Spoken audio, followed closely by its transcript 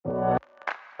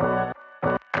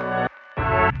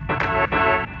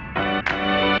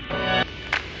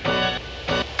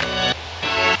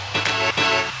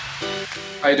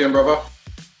you doing, brother?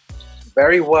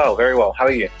 Very well, very well. How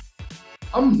are you?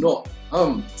 I'm not.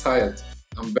 I'm tired.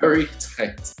 I'm very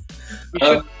tired.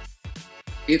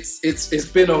 It's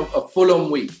been a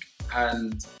full-on week,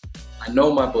 and I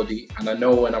know my body, and I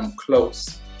know when I'm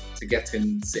close to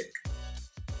getting sick,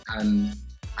 and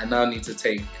I now need to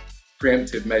take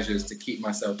preemptive measures to keep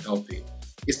myself healthy.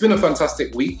 It's been a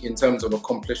fantastic week in terms of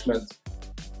accomplishment,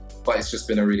 but it's just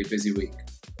been a really busy week.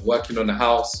 Working on the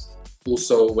house.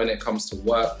 Also, when it comes to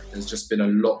work, there's just been a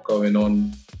lot going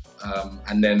on.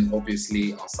 And then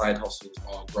obviously our side hustles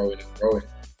are growing and growing.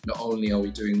 Not only are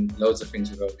we doing loads of things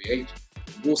with OVH,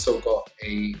 we've also got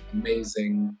an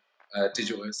amazing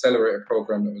digital accelerator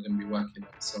program that we're going to be working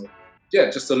on. So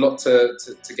yeah, just a lot to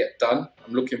get done.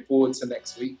 I'm looking forward to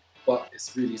next week, but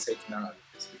it's really taken out of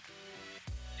this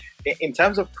week. In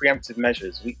terms of preemptive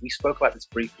measures, we spoke about this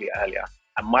briefly earlier.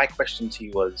 And my question to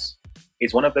you was,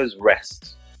 is one of those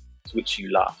rests to which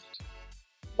you laughed?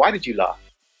 Why did you laugh?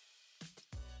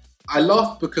 I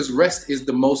laughed because rest is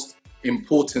the most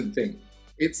important thing.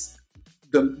 It's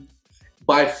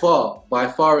by far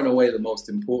and away the most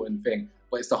important thing,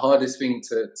 but it's the hardest thing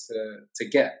to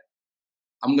get.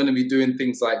 I'm going to be doing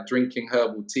things like drinking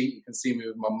herbal tea. You can see me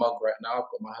with my mug right now.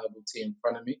 I've got my herbal tea in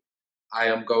front of me. I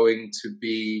am going to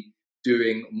be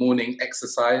doing morning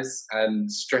exercise and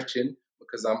stretching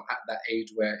because I'm at that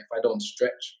age where if I don't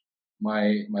stretch,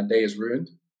 my day is ruined.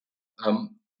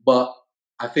 But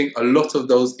I think a lot of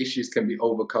those issues can be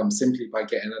overcome simply by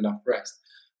getting enough rest.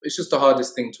 It's just the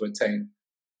hardest thing to attain.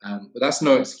 But that's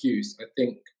no excuse. I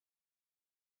think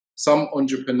some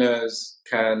entrepreneurs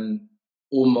can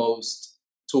almost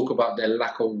talk about their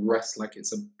lack of rest like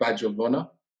it's a badge of honor.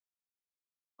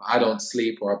 I don't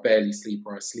sleep, or I barely sleep,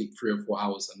 or I sleep 3 or 4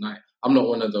 hours a night. I'm not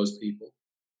one of those people.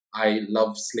 I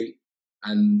love sleep,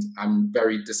 and I'm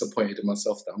very disappointed in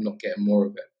myself that I'm not getting more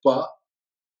of it. But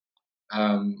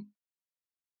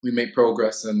we make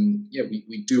progress, and yeah,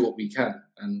 we do what we can.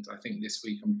 And I think this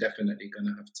week I'm definitely going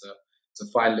to have to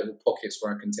find little pockets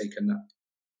where I can take a nap.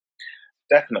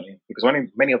 Definitely, because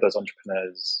many of those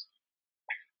entrepreneurs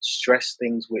stress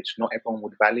things which not everyone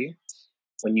would value.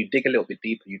 When you dig a little bit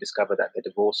deeper, you discover that they're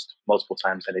divorced multiple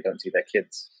times and they don't see their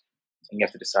kids. And you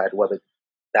have to decide whether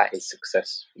that is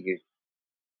success for you.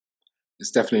 It's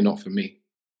definitely not for me.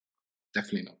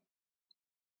 Definitely not.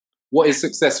 What is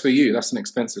success for you? That's an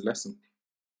expensive lesson.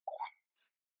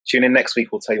 Tune in next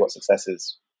week, we'll tell you what success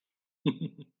is.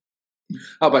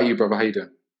 How about you, brother? How you doing?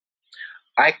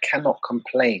 I cannot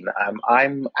complain.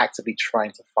 I'm actively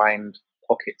trying to find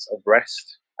pockets of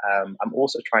rest. I'm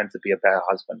also trying to be a better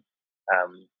husband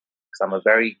because I'm a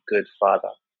very good father.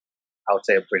 I would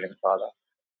say a brilliant father,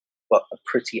 but a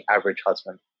pretty average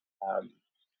husband.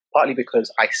 Partly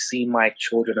because I see my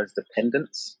children as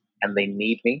dependents and they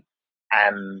need me.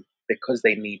 And because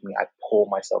they need me, I pour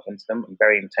myself into them. I'm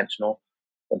very intentional.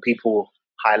 When people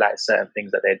highlight certain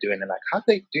things that they're doing, they're like, how do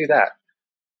they do that?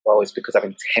 Well, it's because I've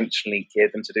intentionally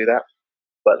geared them to do that.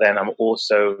 But then I'm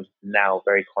also now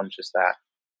very conscious that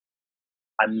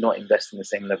I'm not investing the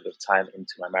same level of time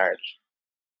into my marriage.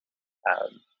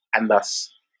 And thus,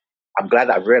 I'm glad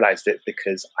that I've realized it,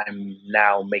 because I'm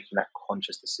now making that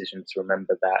conscious decision to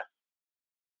remember that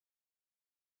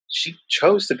she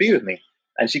chose to be with me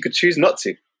and she could choose not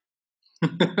to.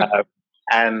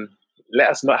 And let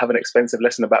us not have an expensive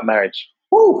lesson about marriage.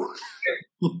 Woo!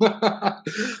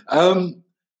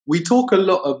 We talk a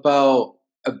lot about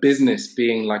a business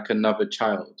being like another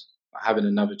child, having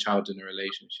another child in a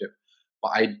relationship.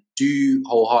 But I do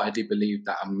wholeheartedly believe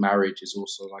that a marriage is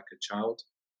also like a child.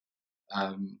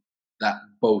 That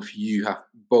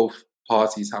both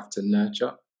parties have to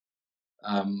nurture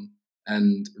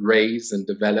and raise and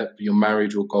develop. Your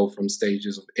marriage will go from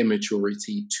stages of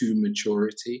immaturity to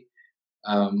maturity.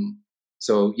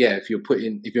 So yeah, if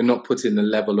you're not putting the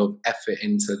level of effort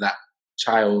into that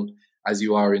child as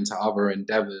you are into other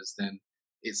endeavors, then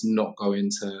it's not going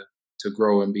to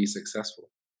grow and be successful.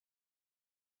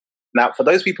 Now, for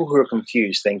those people who are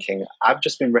confused, thinking, I've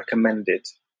just been recommended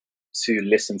to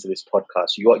listen to this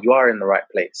podcast, you are in the right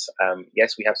place.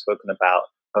 Yes, we have spoken about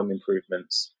home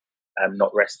improvements,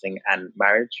 not resting, and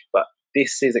marriage, but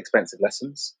this is Expensive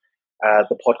Lessons,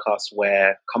 the podcast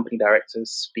where company directors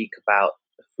speak about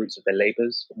the fruits of their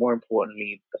labors, but more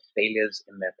importantly, the failures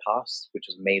in their past, which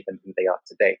has made them who they are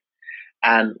today.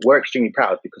 And we're extremely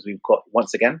proud because we've got,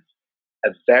 once again, a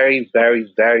very,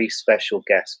 very, very special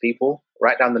guest. People,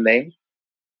 write down the name.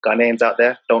 Ghanaians out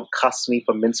there, don't cuss me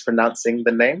for mispronouncing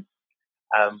the name,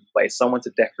 but it's someone to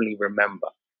definitely remember.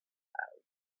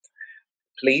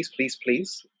 Please, please,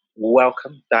 please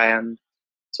welcome Diane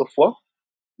Tuffuor.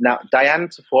 Now, Diane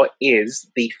Tuffuor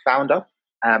is the founder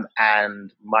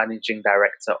and managing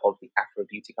director of the Afro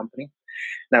Beauty Company.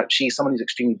 Now, she's someone who's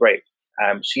extremely brave.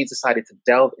 She's decided to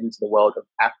delve into the world of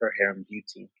Afro hair and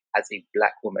beauty as a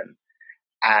Black woman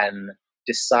and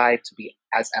decide to be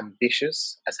as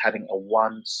ambitious as having a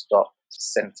one-stop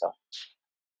center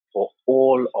for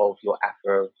all of your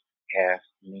Afro hair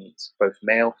needs, both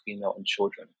male, female, and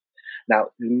children. Now,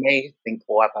 you may think,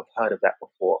 oh, I've heard of that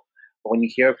before, but when you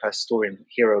hear of her story and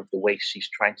hear of the way she's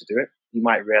trying to do it, you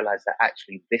might realize that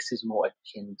actually this is more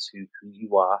akin to who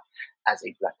you are as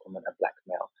a Black woman, a Black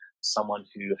male, someone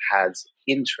who has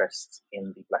interests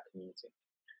in the Black community.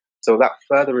 So without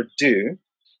further ado,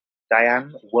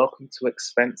 Diane, welcome to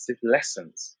Expensive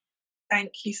Lessons.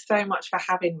 Thank you so much for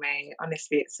having me.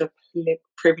 Honestly, it's a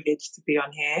privilege to be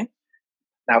on here.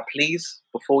 Now, please,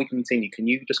 before we continue, can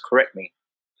you just correct me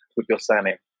with your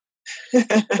surname?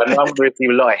 I know I'm going to receive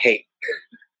a lot of hate.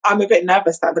 I'm a bit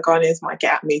nervous that the Ghanaians might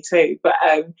get at me too, but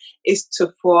it's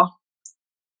Tufor.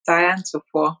 Diane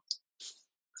Tufor.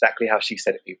 Exactly how she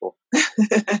said it, people.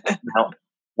 Now,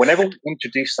 whenever we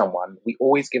introduce someone, we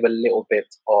always give a little bit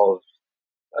of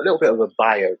a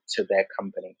bio to their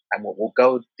company, and we'll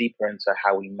go deeper into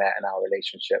how we met and our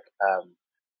relationship.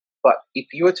 But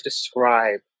if you were to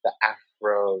describe the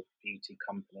Afro Beauty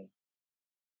Company,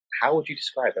 how would you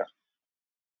describe it?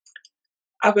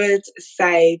 I would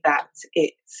say that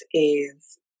it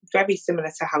is very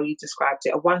similar to how you described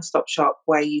it, a one-stop shop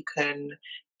where you can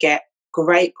get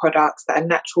great products that are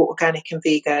natural, organic and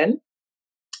vegan,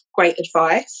 great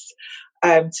advice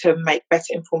to make better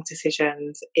informed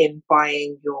decisions in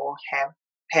buying your hair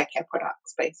care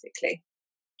products, basically.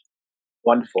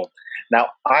 Wonderful. Now,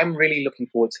 I'm really looking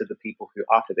forward to the people who,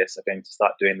 after this, are going to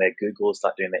start doing their Google,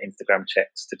 start doing their Instagram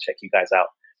checks to check you guys out.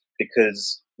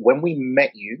 Because when we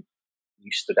met you,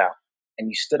 you stood out. And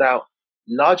you stood out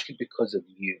largely because of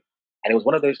you. And it was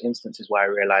one of those instances where I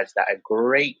realized that a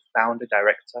great founder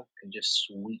director can just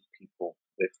sweep people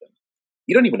with them.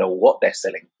 You don't even know what they're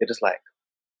selling. They're just like,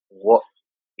 what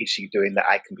is she doing that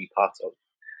I can be part of?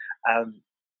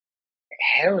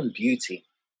 Hair and beauty.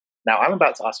 Now, I'm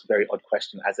about to ask a very odd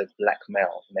question as a Black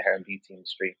male in the hair and beauty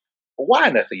industry. Why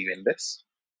on earth are you in this?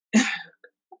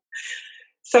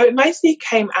 So it mostly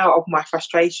came out of my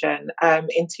frustration.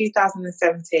 In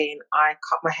 2017, I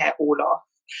cut my hair all off.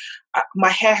 My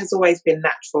hair has always been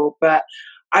natural, but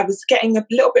I was getting a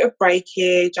little bit of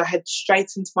breakage. I had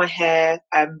straightened my hair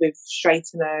with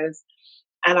straighteners,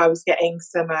 and I was getting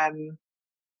some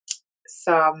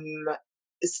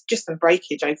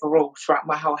breakage overall throughout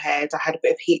my whole head. I had a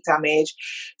bit of heat damage.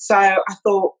 So I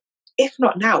thought, if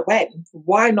not now, when?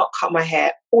 Why not cut my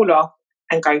hair all off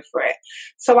and go for it?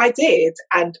 So I did,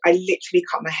 and I literally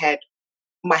cut my hair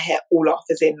all off,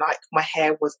 as in like my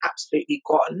hair was absolutely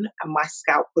gone and my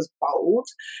scalp was bald,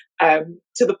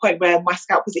 to the point where my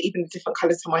scalp was even a different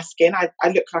colour to my skin. I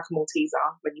look like a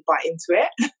Malteser when you bite into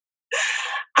it.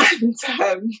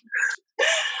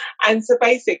 And so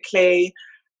basically,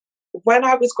 when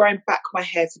I was growing back my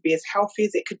hair to be as healthy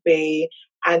as it could be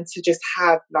and to just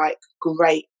have like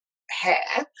great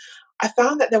hair, I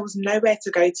found that there was nowhere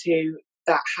to go to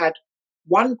that had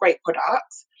one, great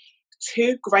product,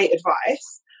 two, great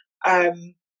advice,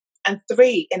 and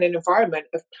three, in an environment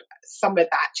of somewhere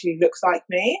that actually looks like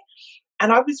me.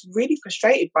 And I was really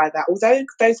frustrated by that. Although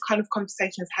those kind of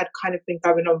conversations had kind of been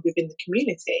going on within the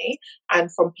community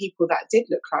and from people that did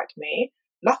look like me,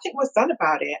 nothing was done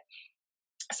about it.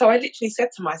 So I literally said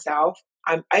to myself,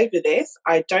 I'm over this.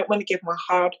 I don't want to give my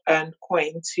hard-earned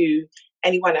coin to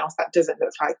anyone else that doesn't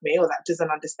look like me or that doesn't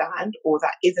understand or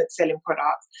that isn't selling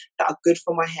products that are good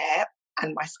for my hair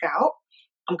and my scalp.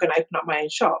 I'm going to open up my own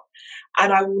shop.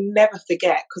 And I will never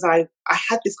forget, because I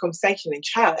had this conversation in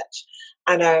church,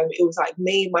 and it was like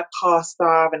me, my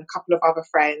pastor, and a couple of other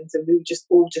friends, and we were just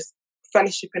all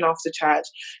fellowshipping after church,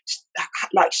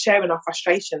 like sharing our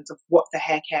frustrations of what the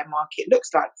hair care market looks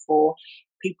like for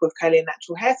people with curly and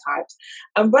natural hair types.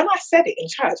 And when I said it in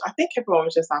church, I think everyone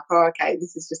was just like, oh, okay,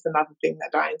 this is just another thing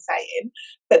that Diane's saying.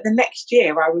 But the next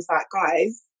year I was like,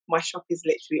 guys, my shop is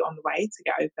literally on the way to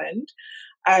get opened.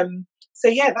 So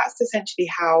yeah, that's essentially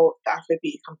how the Afro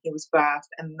Beauty Company was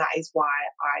birthed, and that is why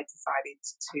I decided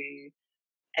to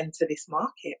enter this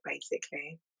market,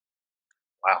 basically.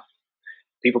 Wow.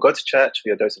 People go to church for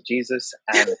your dose of Jesus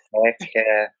and hair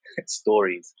care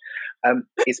stories.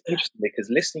 It's interesting because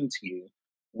listening to you,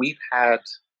 we've had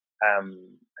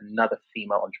another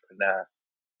female entrepreneur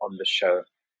on the show,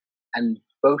 and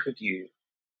both of you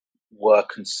were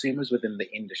consumers within the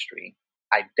industry,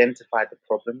 identified the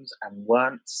problems, and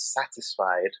weren't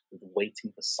satisfied with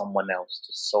waiting for someone else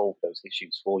to solve those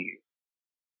issues for you.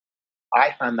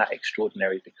 I found that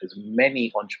extraordinary because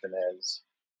many entrepreneurs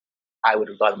I would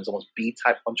regard them as almost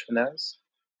B-type entrepreneurs.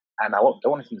 And don't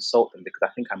want to insult them because I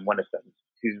think I'm one of them,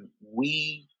 who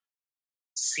we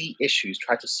see issues,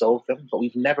 try to solve them, but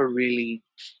we've never really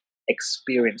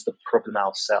experienced the problem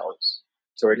ourselves.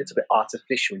 So we're a little bit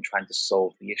artificial in trying to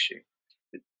solve the issue.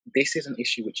 This is an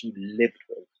issue which you lived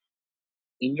with.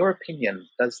 In your opinion,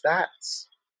 does that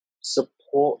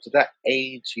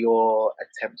aid your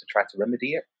attempt to try to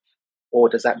remedy it? Or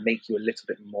does that make you a little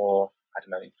bit more, I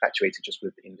don't know, infatuated just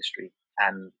with the industry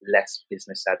and less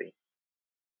business savvy?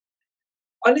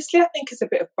 Honestly, I think it's a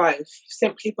bit of both,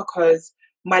 simply because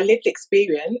my lived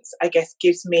experience, I guess,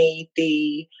 gives me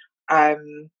the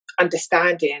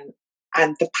understanding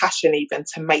and the passion even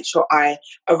to make sure I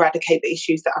eradicate the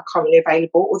issues that are currently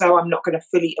available. Although I'm not going to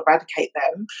fully eradicate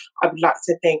them, I would like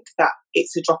to think that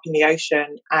it's a drop in the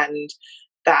ocean and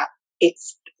that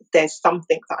there's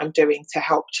something that I'm doing to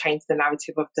help change the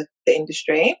narrative of the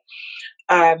industry.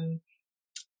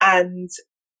 And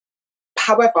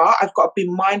however, I've got to be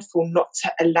mindful not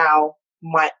to allow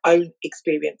my own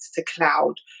experience to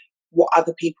cloud what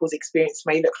other people's experience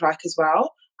may look like as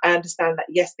well. I understand that,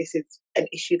 yes, this is an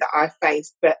issue that I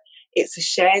faced, but it's a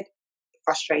shared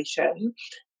frustration,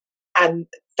 and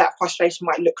that frustration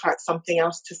might look like something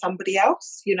else to somebody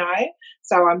else, you know?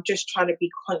 So I'm just trying to be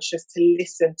conscious to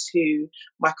listen to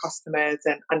my customers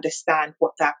and understand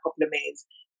what their problem is,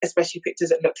 especially if it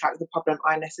doesn't look like the problem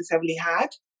I necessarily had.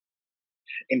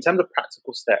 In terms of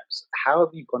practical steps, how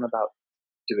have you gone about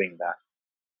doing that?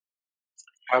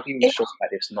 How have you ensured that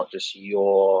it's not just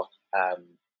your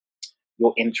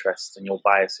interests and your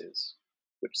biases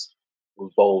which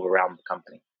revolve around the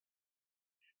company?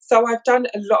 So I've done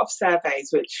a lot of surveys,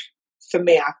 which for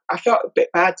me, I felt a bit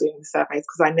bad doing the surveys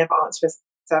because I never answer a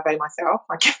survey myself.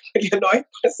 I get really annoyed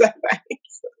by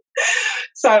surveys.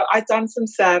 So I've done some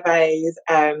surveys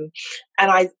and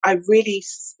I really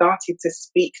started to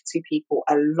speak to people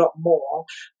a lot more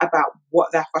about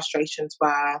what their frustrations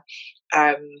were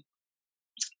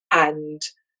and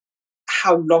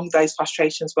how long those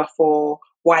frustrations were for,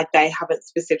 why they haven't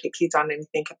specifically done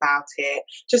anything about it.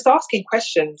 Just asking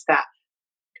questions that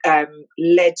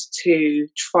led to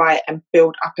try and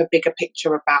build up a bigger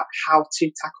picture about how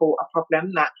to tackle a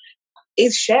problem that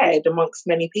is shared amongst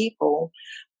many people.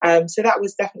 So that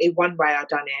was definitely one way I've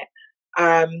done it.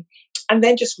 And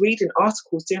then just reading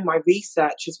articles, doing my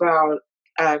research as well,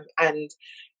 and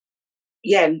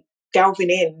delving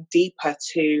in deeper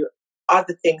to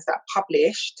other things that are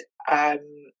published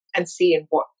and seeing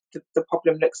what the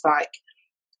problem looks like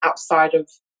outside of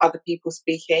other people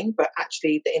speaking, but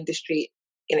actually the industry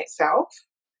in itself.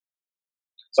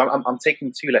 So I'm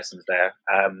taking two lessons there.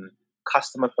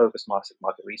 Customer-focused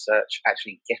market research,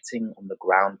 actually getting on the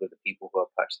ground with the people who are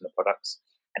purchasing the products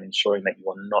and ensuring that you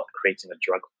are not creating a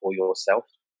drug for yourself.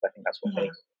 I think that's what many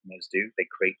customers do. They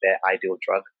create their ideal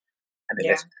drug and then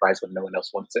they're surprised when no one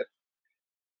else wants it.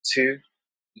 Two,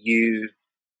 you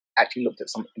actually looked at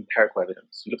some empirical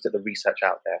evidence. You looked at the research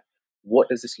out there. What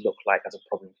does this look like as a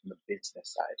problem from the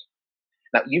business side?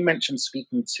 Now, you mentioned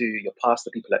speaking to your pastor,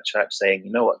 people at church, saying,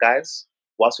 you know what, guys,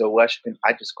 whilst we're worshiping,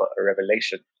 I just got a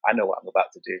revelation. I know what I'm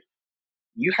about to do.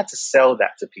 You had to sell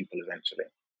that to people eventually.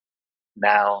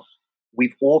 Now,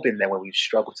 we've all been there where we've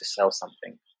struggled to sell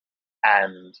something.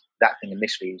 And that thing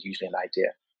initially is usually an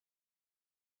idea.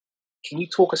 Can you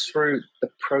talk us through the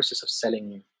process of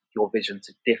selling your vision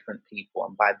to different people?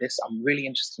 And by this, I'm really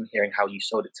interested in hearing how you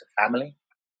sold it to family,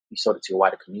 you sold it to your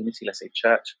wider community, let's say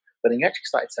church, but then you actually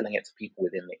started selling it to people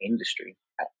within the industry.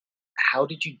 How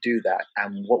did you do that?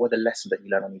 And what were the lessons that you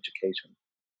learned on each occasion?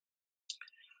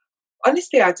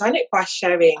 Honestly, I've done it by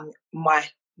sharing my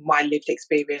lived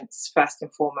experience first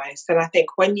and foremost. And I think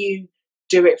when you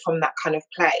do it from that kind of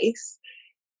place,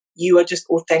 you are just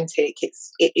authentic.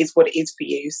 It is what it is for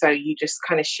you. So you just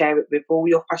kind of share it with all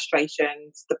your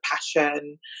frustrations, the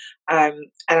passion. And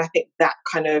I think that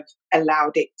kind of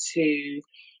allowed it to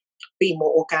be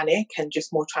more organic and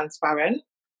just more transparent.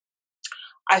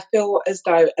 I feel as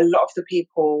though a lot of the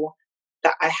people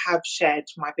that I have shared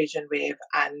my vision with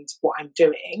and what I'm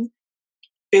doing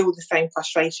feel the same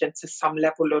frustration to some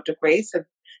level or degree. So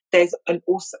there's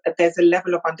a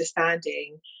level of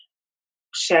understanding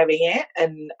sharing it,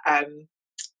 and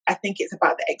I think it's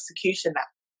about the execution that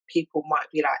people might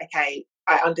be like, okay,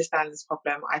 I understand this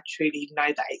problem. I truly know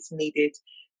that it's needed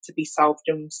to be solved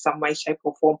in some way, shape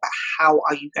or form, but how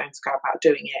are you going to go about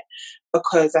doing it?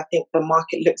 Because I think the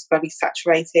market looks very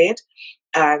saturated,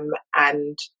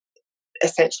 and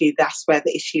essentially that's where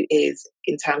the issue is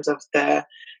in terms of the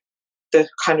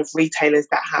kind of retailers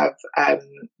that have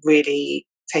really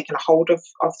taken a hold of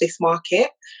this market.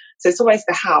 So it's always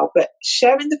the how, but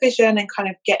sharing the vision and kind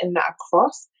of getting that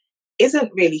across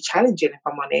isn't really challenging, if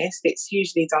I'm honest. It's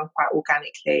usually done quite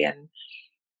organically, and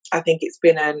I think it's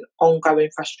been an ongoing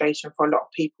frustration for a lot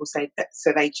of people,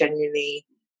 so they genuinely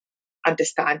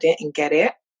understand it and get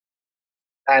it.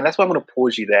 And that's why I'm going to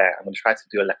pause you there. I'm going to try to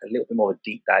do a little bit more of a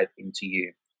deep dive into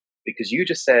you, because you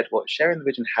just said, well, sharing the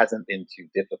vision hasn't been too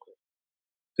difficult.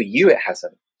 For you, it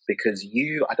hasn't, because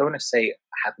you, I don't want to say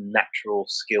have natural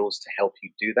skills to help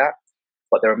you do that,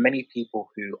 but there are many people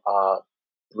who are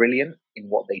brilliant in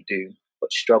what they do,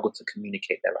 but struggle to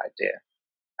communicate their idea.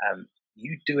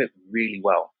 You do it really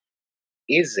well.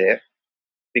 Is it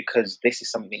because this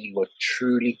is something you are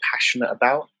truly passionate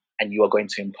about and you are going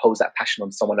to impose that passion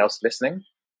on someone else listening?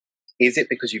 Is it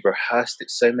because you've rehearsed it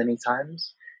so many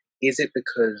times? Is it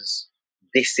because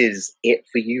this is it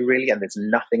for you, really, and there's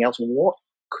nothing else? What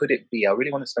could it be? I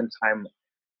really want to spend time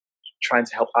trying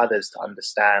to help others to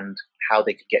understand how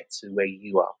they could get to where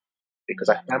you are. Because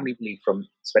I firmly believe from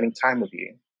spending time with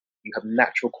you, you have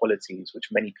natural qualities which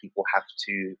many people have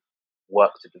to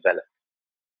work to develop.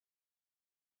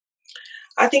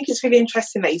 I think it's really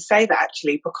interesting that you say that,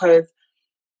 actually, because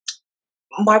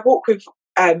my walk with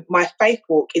my faith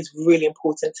walk is really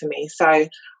important to me. So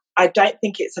I don't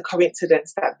think it's a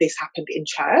coincidence that this happened in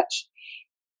church.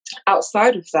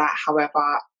 Outside of that,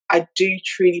 however, I do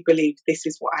truly believe this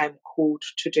is what I am called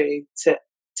to do to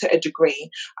a degree.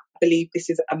 I believe this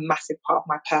is a massive part of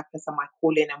my purpose and my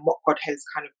calling and what God has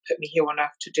kind of put me here on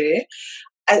earth to do,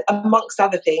 amongst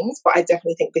other things, but I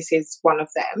definitely think this is one of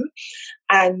them.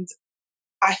 And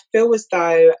I feel as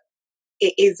though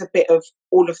it is a bit of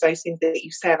all of those things that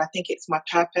you said. I think it's my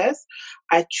purpose.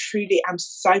 I truly am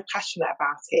so passionate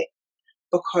about it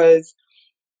because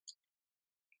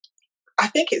I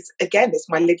think it's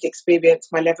my lived experience,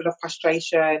 my level of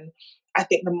frustration. I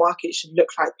think the market should look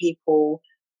like people,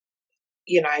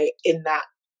 in that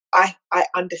I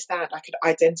understand, I could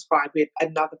identify with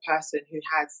another person who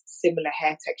has similar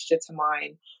hair texture to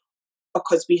mine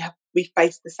because we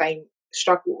face the same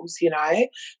struggles,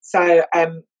 So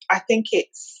I think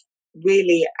it's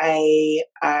really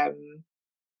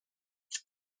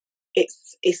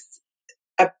it's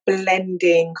a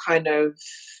blending kind of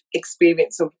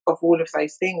experience of all of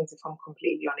those things, if I'm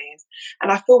completely honest.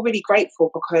 And I feel really grateful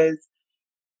because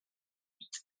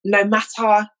no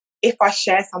matter if I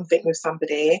share something with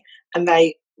somebody and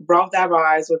they roll their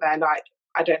eyes or they're like,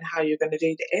 I don't know how you're going to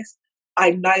do this,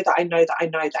 I know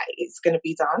that it's going to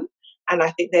be done. And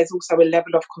I think there's also a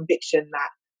level of conviction that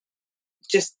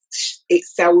just it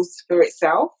sells for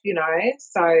itself,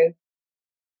 So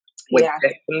we're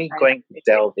definitely going to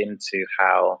delve into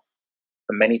how,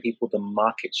 for many people, the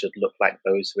market should look like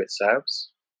those who it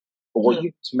serves. But what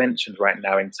you mentioned right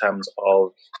now in terms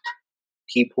of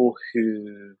people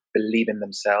who believe in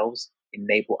themselves,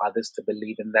 enable others to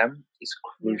believe in them, is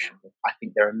crucial. Yeah. I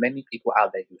think there are many people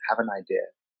out there who have an idea,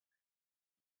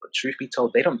 but truth be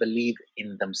told, they don't believe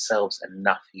in themselves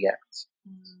enough yet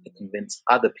to convince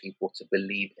other people to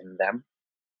believe in them.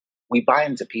 We buy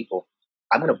into people.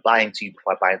 I'm going to buy into you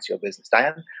before I buy into your business.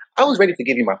 Diane, I was ready to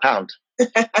give you my pound.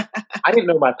 I didn't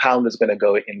know my pound was going to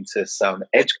go into some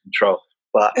edge control,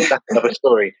 but that's another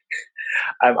story.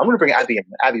 I'm going to bring Abby in.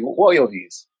 Abby, what are your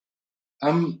views?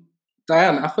 Diane,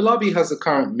 Afolabi has a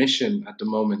current mission at the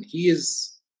moment. He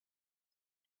is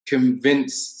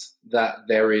convinced that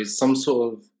there is some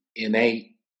sort of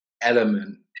innate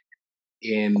element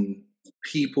in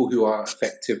people who are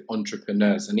effective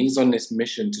entrepreneurs. And he's on this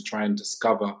mission to try and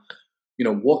discover,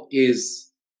 what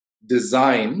is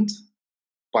designed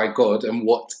by God and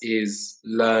what is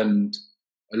learned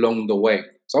along the way.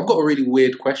 So I've got a really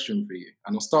weird question for you.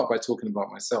 And I'll start by talking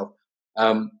about myself.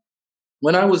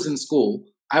 When I was in school,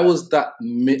 I was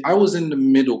in the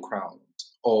middle crowd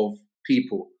of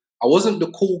people. I wasn't the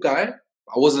cool guy.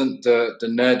 I wasn't the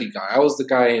nerdy guy. I was the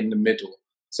guy in the middle.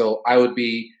 So I would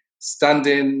be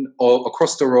standing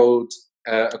across the road,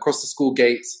 across the school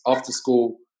gates after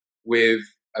school with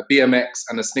a BMX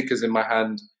and a Snickers in my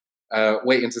hand,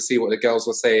 waiting to see what the girls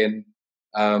were saying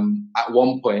at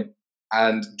one point.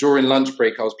 And during lunch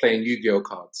break, I was playing Yu-Gi-Oh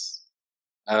cards.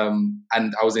 And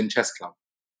I was in chess club.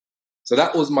 So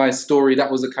that was my story. That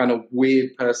was the kind of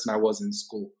weird person I was in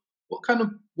school. What kind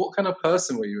of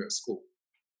person were you at school?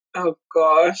 Oh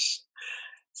gosh.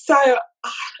 So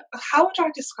how would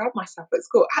I describe myself at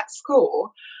school? At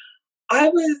school, I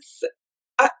was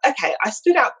I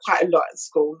stood out quite a lot at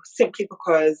school simply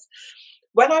because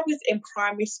when I was in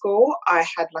primary school, I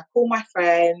had like all my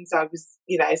friends. I was,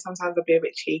 sometimes I'd be a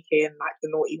bit cheeky and like the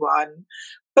naughty one,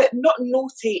 but not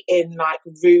naughty in like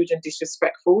rude and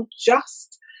disrespectful.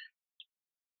 Just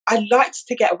I liked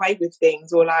to get away with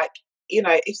things, or like,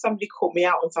 if somebody caught me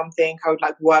out on something, I would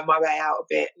like worm my way out of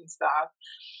it and stuff.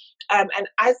 And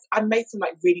as I made some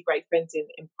like really great friends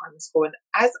in primary school, and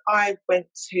as I went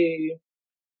to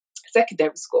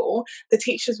secondary school, the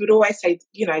teachers would always say,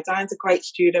 you know, Diane's a great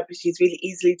student, but she's really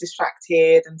easily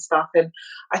distracted and stuff. And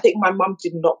I think my mum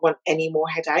did not want any more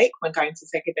headache when going to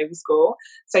secondary school.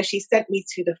 So she sent me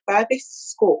to the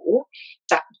furthest school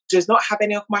that does not have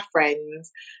any of my friends.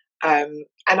 And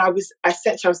I was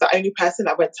the only person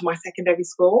that went to my secondary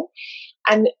school.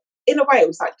 And in a way, it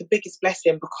was like the biggest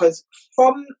blessing, because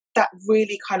from that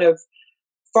really kind of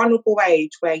vulnerable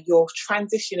age where you're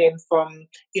transitioning from,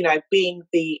 you know, being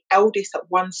the eldest at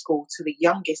one school to the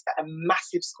youngest at a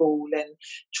massive school, and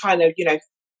trying to, you know,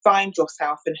 find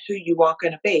yourself and who you are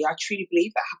going to be. I truly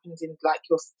believe that happens in like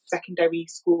your secondary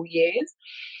school years.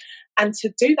 And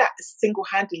to do that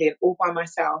single-handedly and all by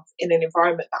myself in an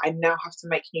environment that I now have to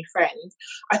make new friends,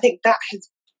 I think that has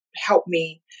helped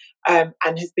me and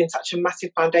has been such a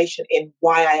massive foundation in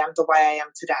why I am the way I am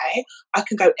today. I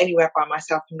can go anywhere by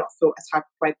myself and not feel a type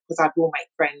of way, because I will make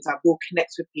friends, I will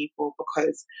connect with people,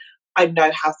 because I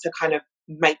know how to kind of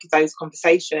make those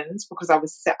conversations, because I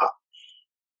was set up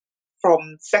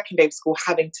from secondary school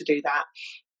having to do that.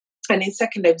 And in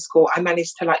secondary school, I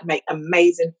managed to like make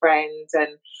amazing friends,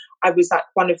 and I was like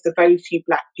one of the very few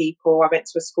Black people. I went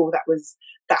to a school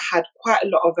that had quite a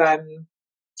lot of,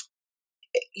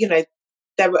 you know,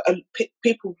 there were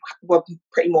people were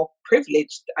pretty more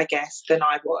privileged, I guess, than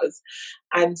I was,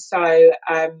 and so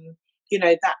you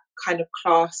know, that kind of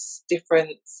class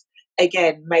difference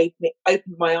again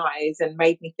opened my eyes and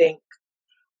made me think,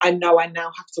 I know I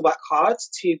now have to work hard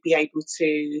to be able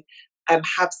to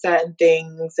have certain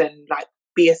things and like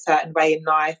be a certain way in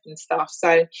life and stuff.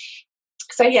 So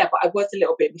yeah, but I was a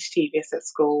little bit mischievous at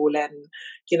school, and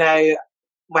you know,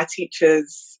 my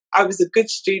teachers, I was a good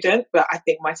student, but I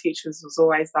think my teachers was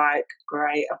always like,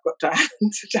 great, I've got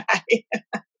Diane today.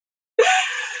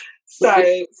 so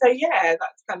yeah,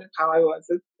 that's kind of how I was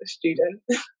as a student.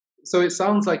 So it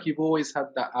sounds like you've always had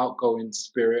that outgoing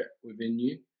spirit within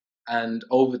you, and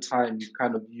over time you've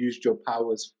kind of used your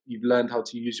powers, you've learned how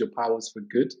to use your powers for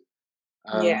good.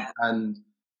 Yeah. And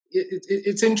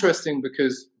it's interesting,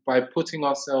 because by putting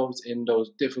ourselves in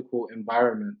those difficult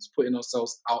environments, putting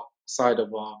ourselves outside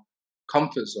of our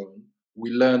comfort zone,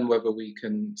 we learn whether we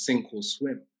can sink or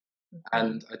swim. Mm-hmm.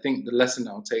 And I think the lesson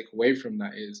I'll take away from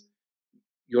that is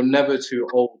you're never too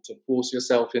old to force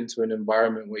yourself into an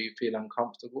environment where you feel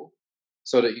uncomfortable,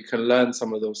 so that you can learn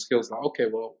some of those skills, like, okay,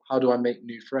 well, how do I make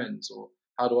new friends, or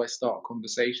how do I start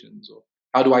conversations, or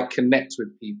how do I connect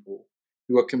with people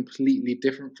who are completely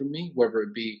different from me, whether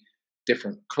it be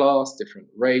different class, different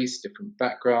race, different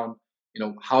background. You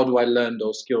know, how do I learn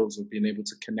those skills of being able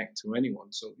to connect to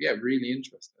anyone? So yeah, really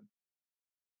interesting.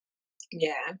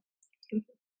 Yeah.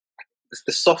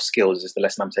 The soft skills is the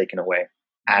lesson I'm taking away,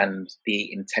 and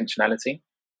the intentionality.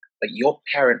 Like, your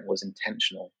parent was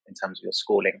intentional in terms of your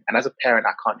schooling, and as a parent,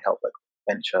 I can't help but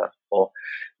venture or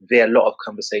veer a lot of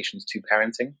conversations to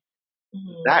parenting.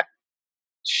 Mm-hmm. That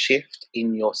shift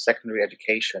in your secondary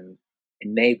education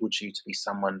enabled you to be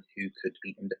someone who could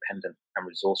be independent and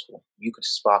resourceful. You could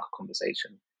spark a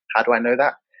conversation. How do I know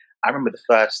that? I remember the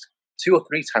first 2 or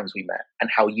 3 times we met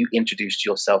and how you introduced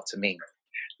yourself to me.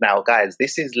 Now, guys,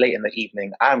 this is late in the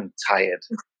evening. I'm tired,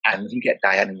 and you get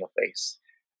Diane in your face.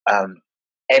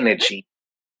 Energy,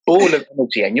 all of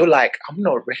energy, and you're like, I'm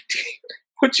not ready.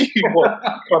 What do you want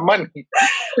for money?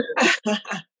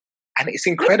 And it's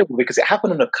incredible, because it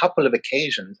happened on a couple of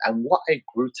occasions, and what I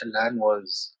grew to learn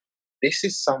was, this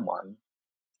is someone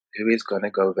who is going to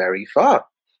go very far.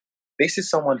 This is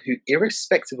someone who,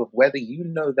 irrespective of whether you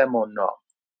know them or not,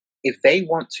 if they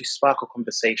want to spark a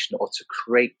conversation or to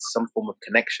create some form of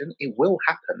connection, it will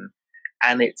happen.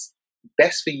 And it's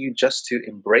best for you just to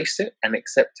embrace it and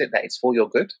accept it, that it's for your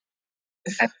good,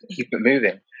 and keep it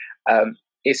moving.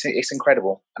 It's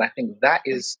incredible. And I think that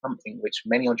is something which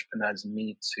many entrepreneurs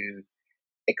need to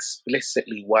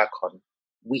explicitly work on.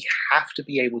 We have to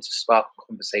be able to spark a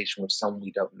conversation with someone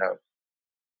we don't know.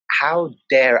 How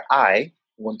dare I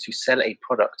want to sell a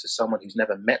product to someone who's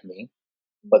never met me,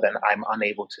 but then I'm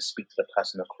unable to speak to the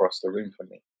person across the room from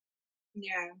me?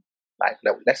 Yeah. Like,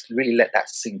 let's really let that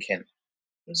sink in.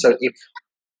 Mm-hmm. So if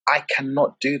I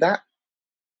cannot do that,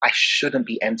 I shouldn't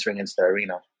be entering into the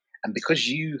arena. And because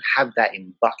you have that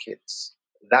in buckets,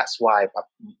 that's why,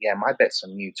 my bet's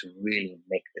on you to really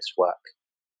make this work.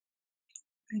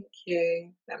 Thank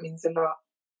you. That means a lot.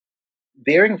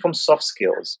 Veering from soft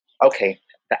skills. Okay,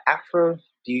 the Afro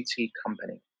Beauty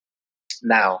Company.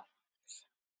 Now,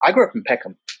 I grew up in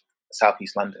Peckham,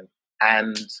 Southeast London.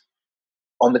 And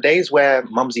on the days where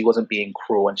Mumsy wasn't being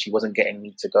cruel and she wasn't getting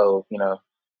me to go,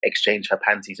 exchange her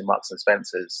panties in Marks and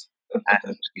Spencer's,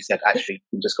 and you said, actually, you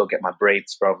can just go get my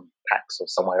braids from Pax or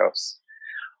somewhere else.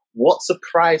 What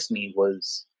surprised me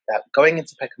was that going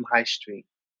into Peckham High Street,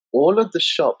 all of the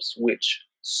shops which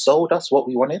sold us what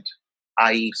we wanted,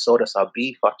 i.e., sold us our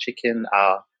beef, our chicken,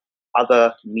 our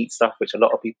other meat stuff, which a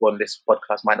lot of people on this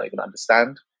podcast might not even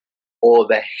understand, or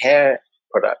the hair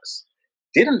products,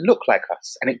 didn't look like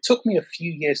us. And it took me a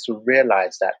few years to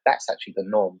realize that that's actually the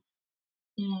norm.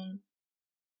 Mm.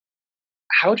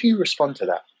 How do you respond to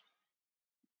that?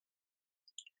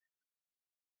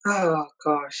 Oh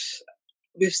gosh,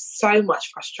 with so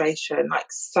much frustration,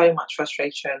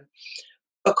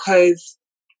 because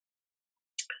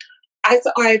as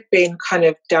I've been kind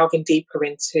of delving deeper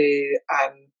into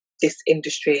this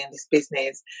industry and this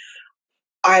business,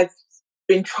 I've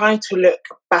been trying to look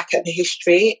back at the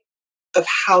history of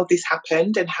how this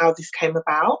happened and how this came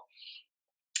about.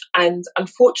 And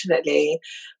unfortunately,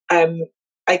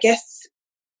 I guess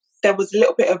there was a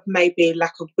little bit of maybe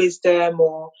lack of wisdom,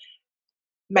 or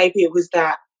maybe it was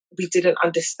that we didn't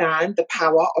understand the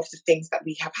power of the things that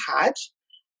we have had.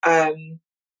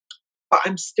 But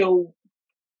I'm still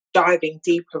diving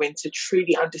deeper into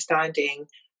truly understanding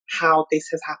how this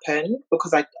has happened,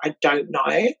 because I don't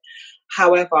know.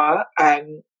 However,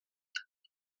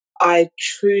 I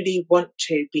truly want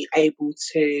to be able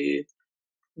to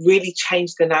really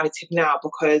change the narrative now,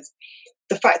 because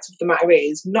the fact of the matter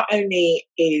is, not only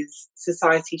is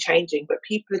society changing, but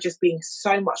people are just being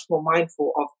so much more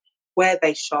mindful of where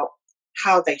they shop,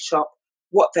 how they shop,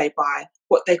 what they buy,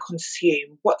 what they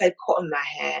consume, what they put on their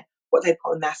hair, what they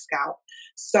put on their scalp.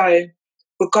 So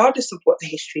regardless of what the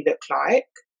history looked like,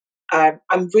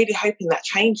 I'm really hoping that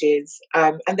changes,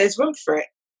 and there's room for it.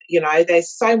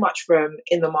 There's so much room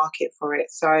in the market for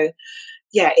it. So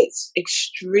yeah, it's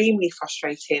extremely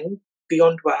frustrating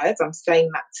beyond words. I'm saying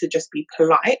that to just be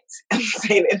polite and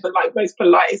saying it in the most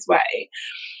politest way.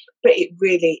 But it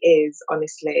really is,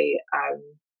 honestly,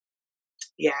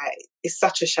 yeah, it's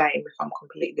such a shame, if I'm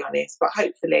completely honest. But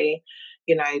hopefully,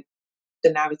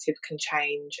 the narrative can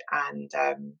change, and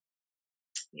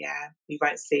yeah, we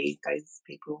won't see those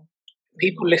people.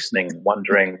 People listening,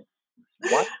 wondering,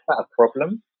 why is that a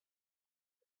problem?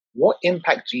 What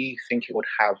impact do you think it would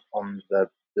have on the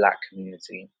Black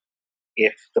community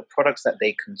if the products that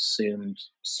they consumed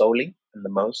solely and the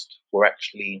most were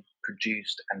actually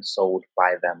produced and sold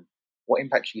by them? What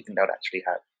impact do you think that would actually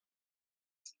have?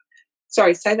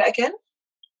 Sorry, say that again?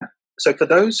 So for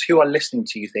those who are listening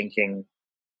to you thinking,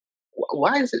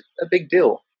 why is it a big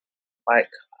deal? Like,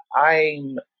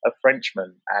 I'm a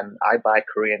Frenchman and I buy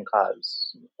Korean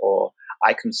cars, or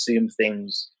I consume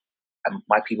things and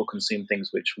my people consume things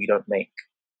which we don't make.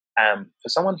 For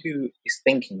someone who is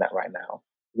thinking that right now,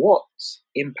 what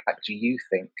impact do you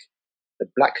think the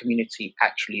Black community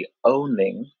actually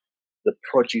owning the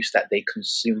produce that they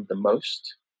consume the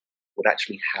most would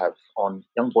actually have on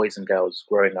young boys and girls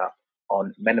growing up,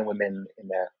 on men and women in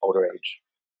their older age?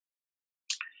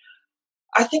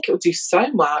 I think it would do so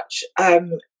much.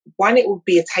 One, it will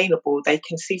be attainable. They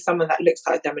can see someone that looks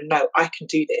like them and know, I can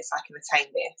do this, I can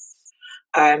attain this.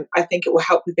 I think it will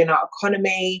help within our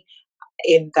economy,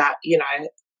 in that,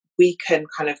 we can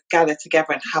kind of gather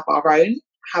together and have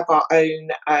our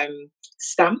own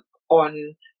stamp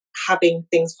on having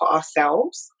things for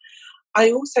ourselves.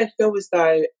 I also feel as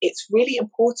though it's really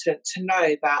important to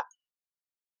know that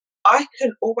I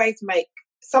can always make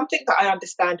something that I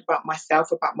understand about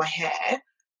myself, about my hair.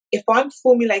 If I'm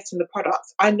formulating the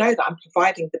products, I know that I'm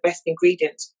providing the best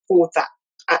ingredients for that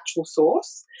actual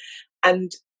source.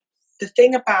 And the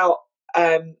thing about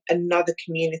another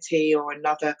community or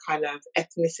another kind of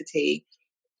ethnicity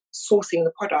sourcing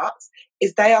the products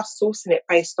is they are sourcing it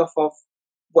based off of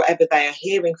whatever they are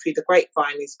hearing through the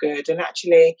grapevine is good. And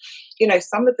actually,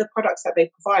 some of the products that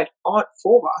they provide aren't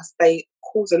for us. They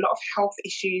cause a lot of health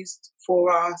issues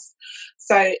for us.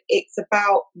 So it's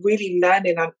about really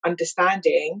learning and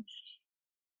understanding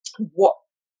what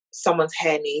someone's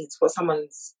hair needs, what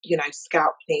someone's,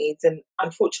 scalp needs. And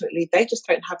unfortunately, they just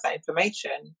don't have that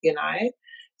information,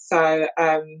 So,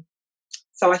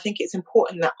 so I think it's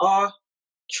important that our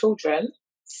children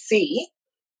see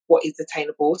what is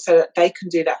attainable, so that they can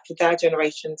do that for their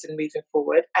generations and moving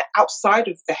forward outside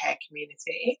of the hair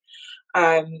community.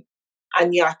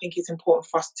 And yeah, I think it's important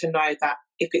for us to know that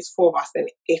if it's for us, then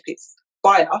if it's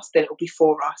by us, then it will be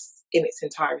for us in its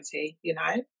entirety,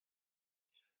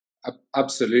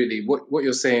 Absolutely. What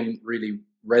you're saying really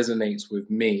resonates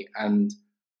with me, and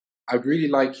I'd really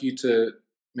like you to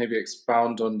maybe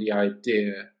expound on the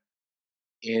idea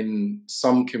in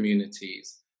some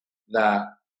communities that,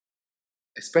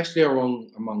 especially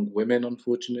among women,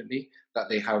 unfortunately, that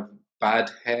they have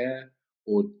bad hair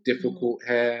or difficult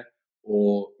hair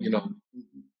or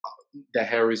their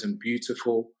hair isn't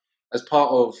beautiful. As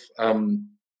part of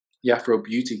the Afro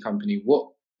Beauty Company,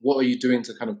 what are you doing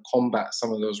to kind of combat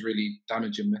some of those really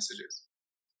damaging messages?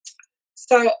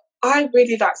 So I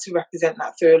really like to represent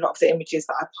that through a lot of the images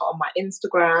that I put on my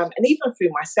Instagram and even through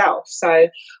myself. So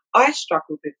I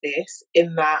struggled with this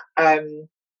in that, I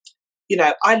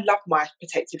love my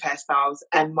protective hairstyles,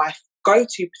 and my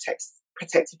go-to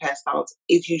protective hairstyles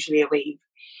is usually a weave.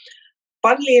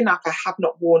 Funnily enough, I have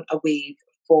not worn a weave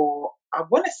for, I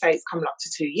want to say it's coming up to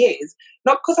 2 years.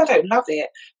 Not because I don't love it,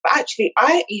 but actually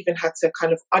I even had to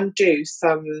kind of undo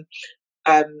some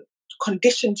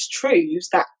conditioned truths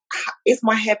that is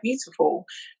my hair beautiful?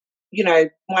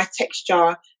 My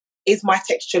texture, is my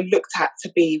texture looked at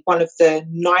to be one of the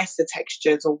nicer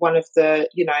textures or one of the,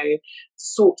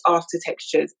 sought after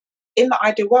textures? In the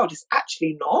ideal world, it's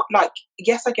actually not. Like,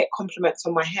 yes, I get compliments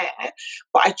on my hair,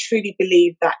 but I truly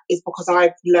believe that is because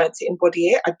I've learned to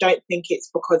embody it. I don't think it's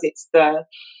because it's the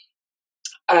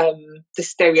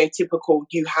stereotypical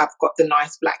 "you have got the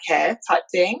nice black hair" type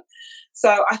thing.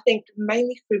 So I think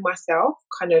mainly through myself,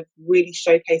 kind of really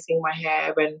showcasing my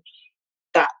hair and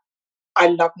that I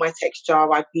love my texture.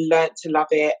 I've learned to love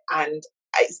it, and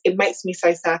it makes me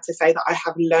so sad to say that I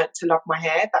have learned to love my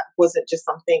hair. That wasn't just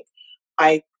something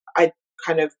I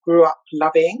kind of grew up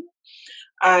loving.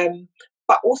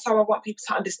 But also, I want people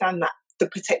to understand that the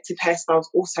protective hairstyles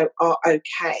also are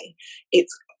okay.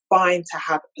 It's fine to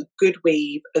have a good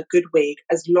weave, a good wig,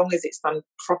 as long as it's done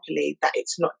properly, that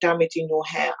it's not damaging your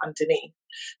hair underneath.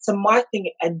 So my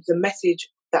thing, and the message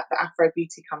that the Afro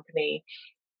Beauty Company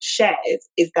shares,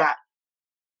 is that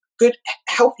good,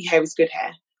 healthy hair is good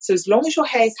hair. So as long as your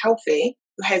hair is healthy,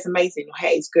 your hair is amazing, your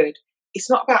hair is good. It's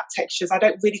not about textures. I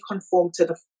don't really conform to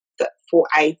the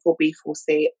 4A, 4B,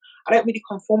 4C. I don't really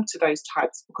conform to those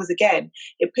types because, again,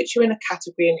 it puts you in a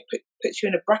category and it puts you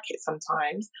in a bracket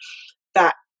sometimes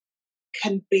that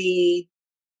can be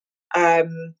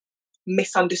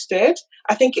misunderstood.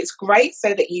 I think it's great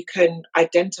so that you can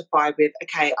identify with,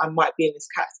 okay, I might be in this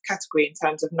category in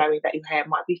terms of knowing that your hair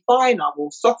might be finer or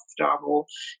softer or,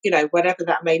 whatever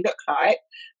that may look like.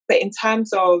 But in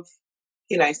terms of,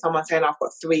 someone saying I've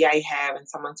got 3A hair and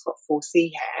someone's got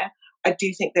 4C hair, I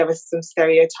do think there are some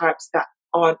stereotypes that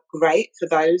aren't great for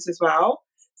those as well.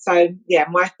 So, yeah,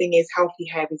 my thing is healthy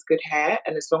hair is good hair.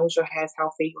 And as long as your hair is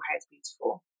healthy, your hair is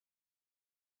beautiful.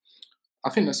 I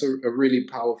think that's a really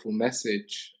powerful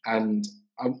message. And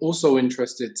I'm also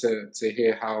interested to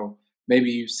hear how maybe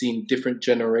you've seen different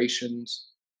generations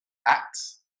act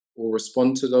or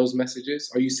respond to those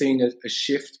messages. Are you seeing a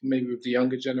shift maybe with the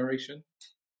younger generation?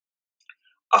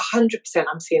 100%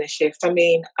 I'm seeing a shift. I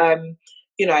mean,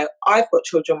 I've got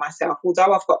children myself.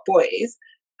 Although I've got boys,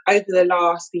 over the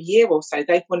last year or so,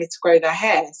 they've wanted to grow their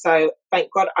hair. So thank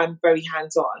God I'm very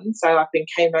hands-on. So I've been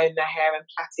combing their hair and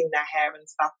plaiting their hair and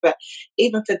stuff. But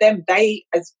even for them, they,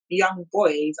 as young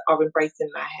boys, are embracing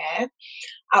their hair.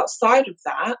 Outside of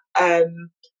that,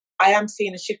 I am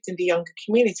seeing a shift in the younger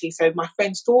community. So my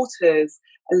friends' daughters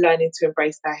are learning to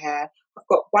embrace their hair. I've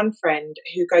got one friend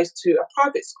who goes to a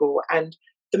private school, and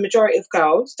the majority of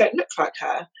girls don't look like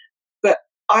her. But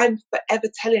I'm forever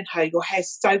telling her, your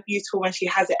hair's so beautiful when she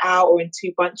has it out or in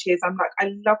 2 bunches. I'm like,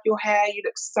 I love your hair. You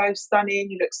look so stunning.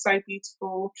 You look so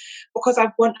beautiful. Because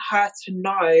I want her to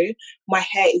know my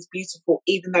hair is beautiful,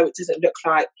 even though it doesn't look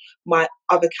like my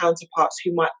other counterparts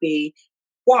who might be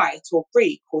white or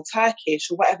Greek or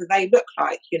Turkish or whatever they look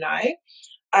like,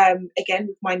 Again,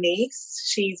 with my niece,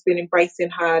 she's been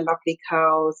embracing her lovely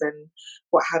curls and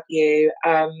what have you.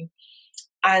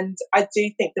 And I do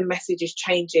think the message is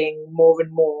changing more and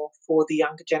more for the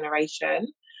younger generation.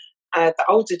 The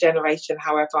older generation,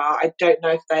 however, I don't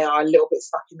know if they are a little bit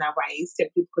stuck in their ways,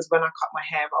 simply because when I cut my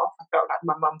hair off, I felt like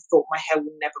my mum thought my hair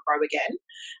will never grow again.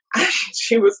 And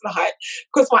she was like,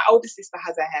 because my older sister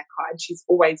has her hair cut and she's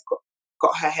always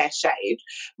got her hair shaved.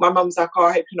 My mum's like, oh,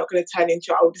 I hope you're not going to turn into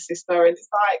your older sister. And it's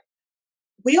like,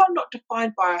 we are not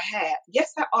defined by our hair.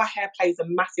 Yes, our hair plays a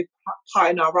massive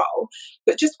part in our role,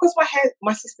 but just because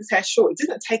my sister's hair is short, it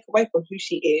doesn't take away from who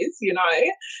she is,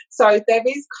 So there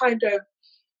is kind of,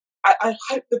 I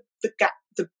hope the gap,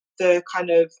 the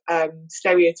kind of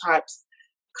stereotypes,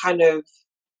 kind of,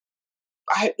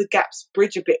 I hope the gaps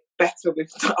bridge a bit better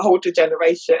with the older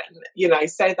generation,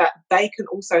 so that they can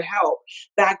also help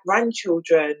their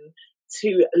grandchildren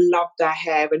to love their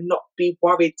hair and not be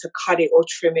worried to cut it or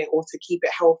trim it or to keep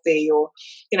it healthy. Or,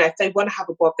 if they want to have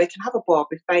a bob, they can have a bob.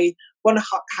 If they want to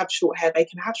have short hair, they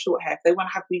can have short hair. If they want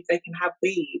to have weave, they can have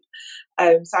weave.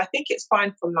 So I think it's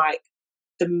fine from like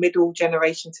the middle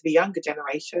generation to the younger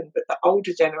generation, but the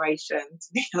older generation to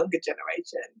the younger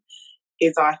generation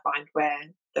is, I find, where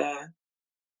the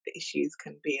issues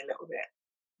can be a little bit.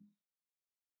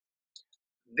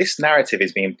 This narrative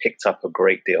is being picked up a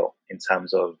great deal in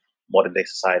terms of modern day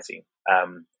society.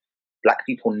 Black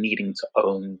people needing to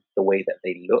own the way that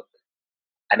they look.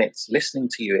 And it's listening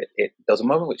to you, there was a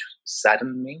moment which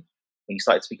saddened me when you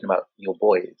started speaking about your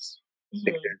boys,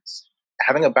 because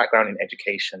having a background in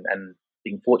education and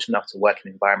being fortunate enough to work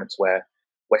in environments where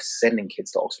we're sending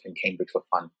kids to Oxford and Cambridge for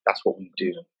fun, that's what we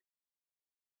do.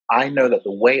 I know that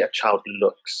the way a child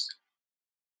looks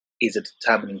is a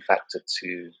determining factor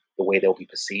to the way they'll be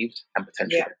perceived and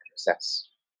potentially success.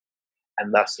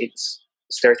 And thus, it's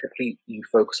stereotypically you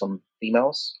focus on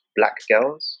females, black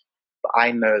girls, but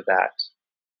I know that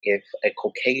if a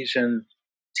Caucasian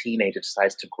teenager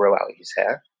decides to grow out his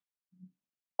hair,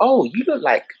 oh, you look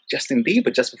like Justin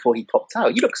Bieber just before he popped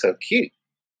out. You look so cute.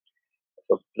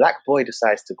 If a black boy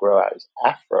decides to grow out his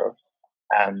afro,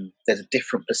 there's a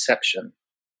different perception.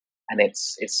 And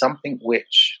it's something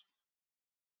which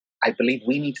I believe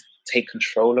we need to take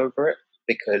control over it,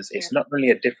 because it's not really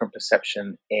a different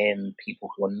perception in people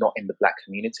who are not in the black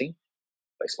community,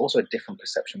 but it's also a different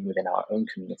perception within our own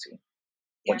community.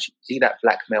 Once you see that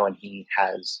black male and he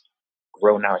has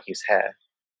grown out his hair,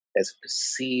 there's a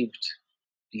perceived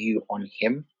view on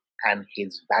him and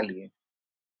his value.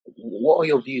 What are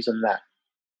your views on that?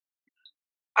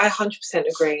 I 100%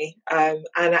 agree. And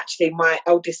actually, my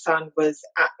eldest son was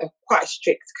at quite a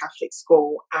strict Catholic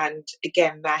school. And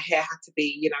again, their hair had to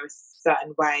be, a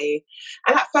certain way.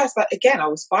 And at first, I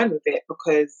was fine with it,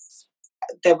 because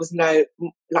there was no,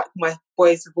 my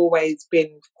boys have always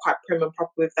been quite prim and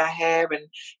proper with their hair and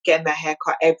getting their hair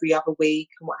cut every other week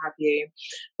and what have you.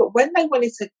 But when they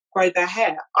wanted to grow their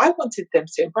hair, I wanted them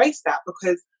to embrace that,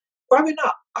 because growing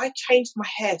up, I changed my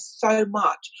hair so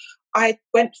much. I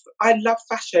love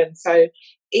fashion. So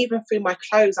even through my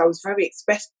clothes, I was very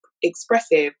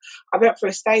expressive. I went through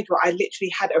a stage where I literally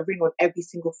had a ring on every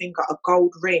single finger, a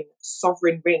gold ring,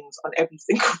 sovereign rings on every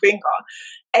single finger.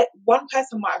 One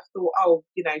person might have thought, oh,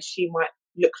 she might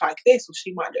look like this or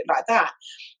she might look like that.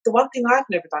 The one thing I've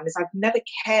never done is I've never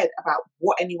cared about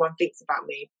what anyone thinks about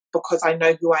me, because I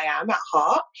know who I am at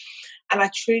heart. And I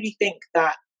truly think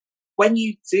that when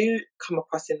you do come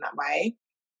across in that way,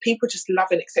 people just love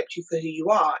and accept you for who you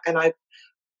are. And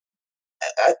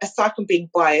aside from being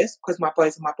biased, because my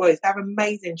boys are my boys, they're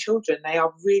amazing children. They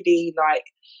are really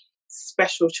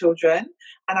special children.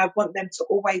 And I want them to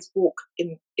always walk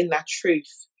in their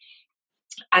truth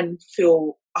and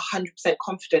feel 100%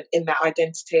 confident in their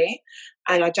identity.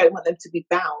 And I don't want them to be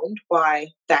bound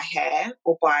by their hair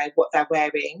or by what they're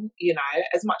wearing,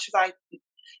 as much as I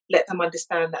let them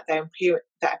understand that their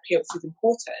appearance is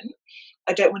important.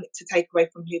 I don't want it to take away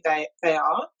from who they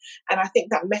are. And I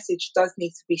think that message does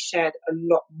need to be shared a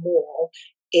lot more,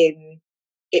 in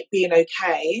it being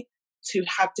okay to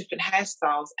have different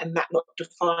hairstyles and that not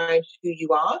define who you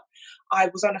are.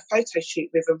 I was on a photo shoot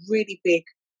with a really big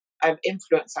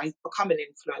influencer. He's become an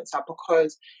influencer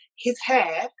because his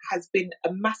hair has been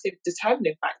a massive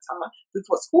determining factor with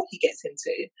what school he gets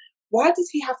into. Why does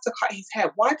he have to cut his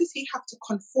hair? Why does he have to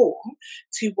conform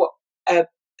to what an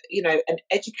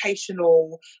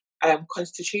educational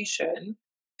constitution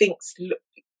thinks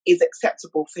is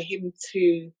acceptable for him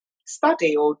to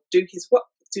study or do his work?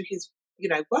 It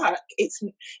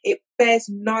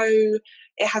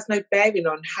has no bearing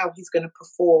on how he's going to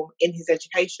perform in his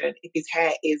education if his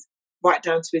hair is right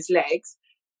down to his legs,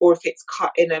 or if it's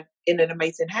cut in an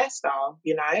amazing hairstyle.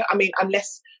 I mean,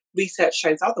 unless research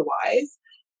shows otherwise.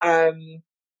 I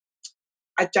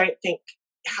don't think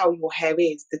how your hair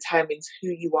is determines who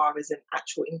you are as an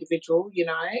actual individual,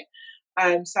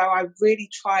 so I really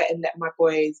try and let my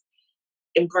boys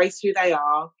embrace who they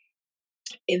are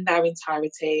in their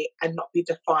entirety and not be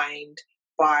defined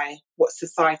by what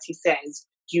society says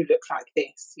you look like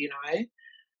this,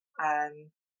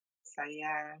 so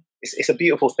yeah, it's a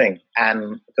beautiful thing.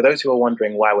 And for those who are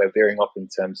wondering why we're veering off in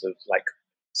terms of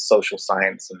social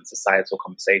science and societal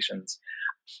conversations,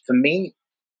 for me,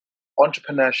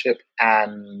 entrepreneurship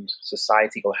and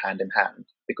society go hand in hand,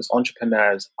 because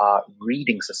entrepreneurs are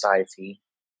reading society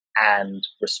and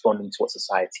responding to what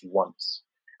society wants.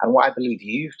 And what I believe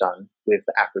you've done with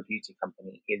the Afro Beauty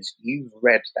Company is you've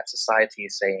read that society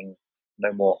is saying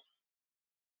no more.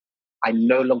 I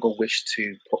no longer wish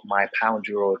to put my pound,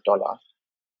 euro, or dollar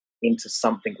into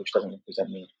something which doesn't represent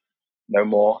me. No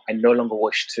more. I no longer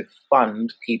wish to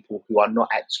fund people who are not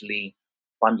actually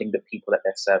funding the people that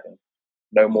they're serving.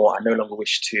 No more. I no longer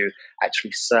wish to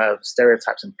actually serve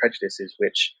stereotypes and prejudices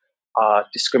which are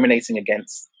discriminating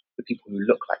against the people who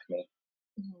look like me.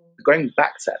 Going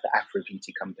back to the Afro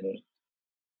Beauty Company,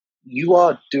 you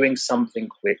are doing something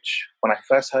which, when I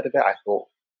first heard of it, I thought,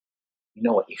 you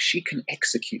know what, if she can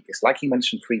execute this, like you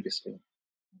mentioned previously,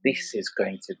 this is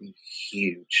going to be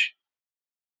huge.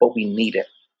 But we need it.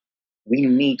 We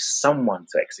need someone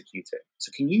to execute it.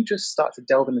 So can you just start to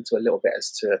delve into a little bit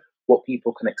as to what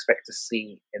people can expect to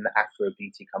see in the Afro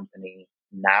Beauty Company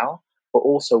now, but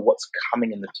also what's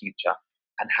coming in the future,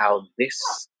 and how this,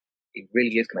 it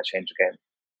really is going to change the game?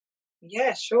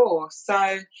 Yeah, sure.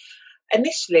 So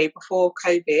initially, before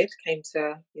COVID came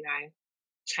to,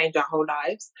 change our whole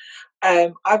lives,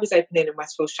 I was opening in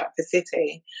Westfield Stratford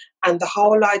City, and the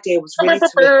whole idea was really to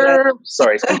look at...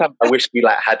 Sorry, sometimes I wish we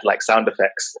had sound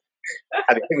effects.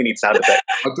 I think we need sound effects.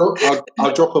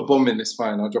 I'll drop a bomb in. It's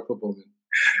fine. I'll drop a bomb in.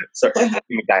 Sorry,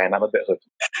 Diane, I'm a bit hood.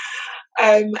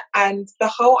 And the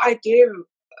whole idea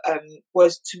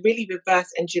was to really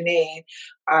reverse engineer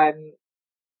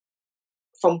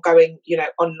from going,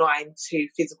 online to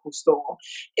physical store.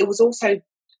 It was also,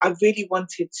 I really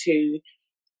wanted to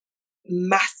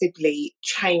massively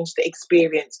change the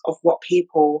experience of what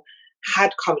people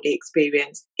had currently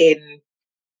experienced in,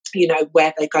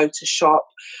 where they go to shop.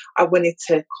 I wanted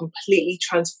to completely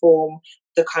transform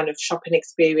the kind of shopping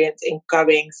experience in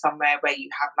going somewhere where you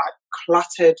have like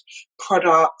cluttered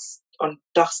products on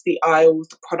dusty aisles.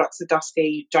 The products are dusty.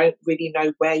 You don't really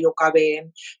know where you're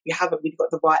going. You haven't really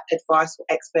got the right advice or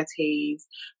expertise.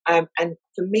 And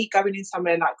for me, going in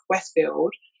somewhere like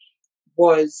Westfield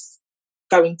was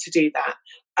going to do that.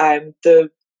 The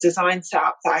design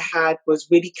setup that I had was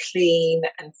really clean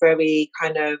and very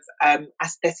kind of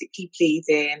aesthetically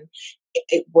pleasing.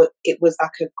 It was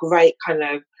like a great kind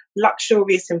of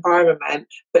luxurious environment,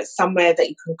 but somewhere that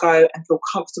you can go and feel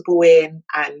comfortable in,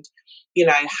 and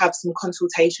have some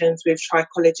consultations with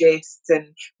trichologists and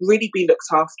really be looked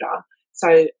after.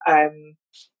 So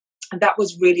that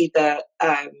was really the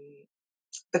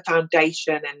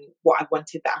foundation and what I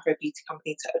wanted the Afro Beauty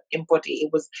Company to embody.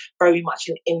 It was very much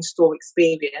an in-store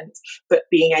experience, but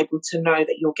being able to know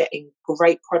that you're getting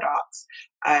great products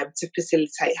to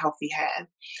facilitate healthy hair.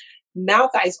 Now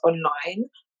that it's online,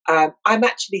 I'm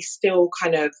actually still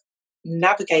kind of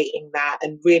navigating that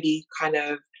and really kind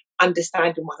of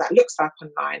understanding what that looks like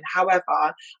online.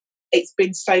 However, it's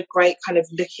been so great kind of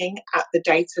looking at the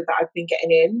data that I've been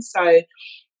getting in. So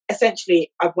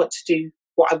essentially, I want to do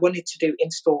what I wanted to do in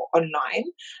store online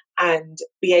and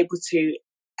be able to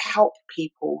help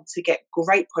people to get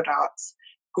great products,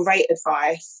 great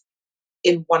advice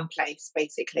in one place,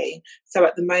 basically. So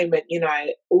at the moment,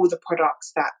 all the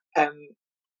products that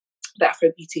the Afro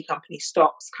Beauty Company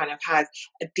stocks kind of has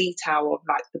a detail of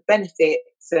like the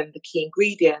benefits and the key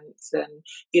ingredients and,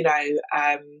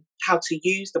 how to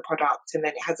use the product. And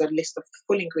then it has a list of the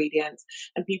full ingredients,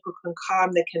 and people can come,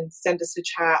 they can send us a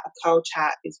chat, a curl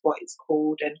chat is what it's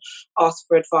called, and ask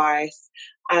for advice.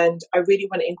 And I really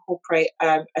want to incorporate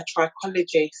a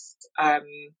trichologist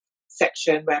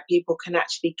section where people can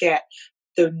actually get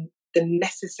the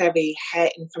necessary hair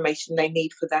information they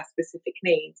need for their specific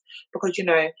needs. Because,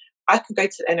 I can go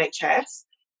to the NHS,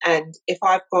 and if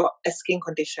I've got a skin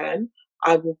condition,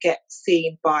 I will get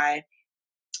seen by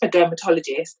a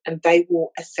dermatologist and they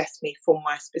will assess me for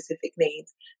my specific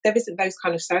needs. There isn't those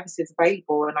kind of services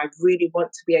available, and I really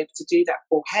want to be able to do that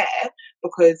for hair,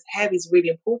 because hair is really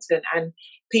important and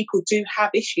people do have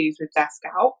issues with their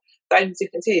scalp. The only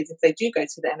difference is if they do go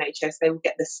to the NHS, they will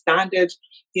get the standard,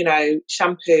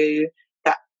 shampoo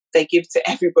that they give to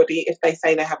everybody if they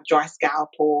say they have a dry scalp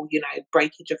or,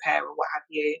 breakage of hair or what have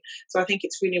you. So I think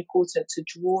it's really important to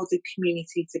draw the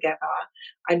community together.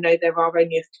 I know there are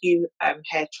only a few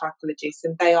hair trichologists,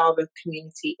 and they are a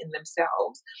community in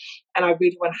themselves. And I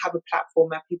really want to have a platform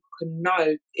where people can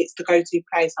know it's the go-to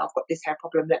place. I've got this hair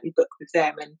problem, let me book with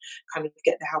them and kind of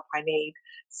get the help I need.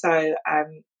 So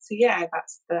yeah,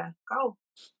 that's the goal.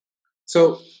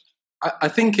 So I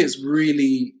think it's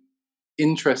really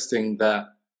interesting that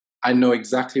I know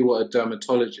exactly what a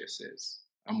dermatologist is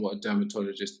and what a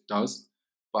dermatologist does,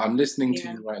 but I'm listening to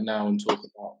you right now and talk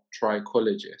about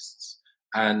trichologists,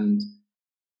 and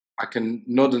I can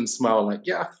nod and smile like,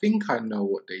 yeah, I think I know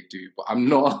what they do, but I'm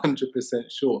not 100%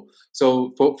 sure.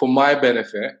 So for my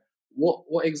benefit,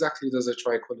 what exactly does a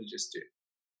trichologist do?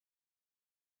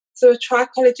 So a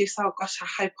trichologist, oh gosh,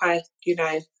 I hope I,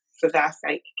 for their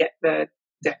sake, get the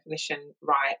definition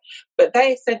right. But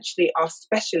they essentially are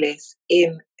specialists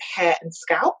in hair and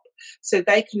scalp. So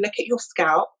they can look at your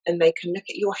scalp and they can look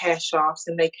at your hair shafts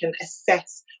and they can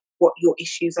assess what your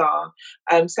issues are.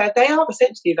 So they are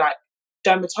essentially like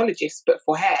dermatologists, but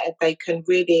for hair. They can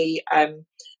really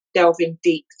delve in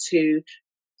deep to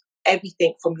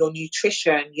everything from your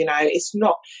nutrition. It's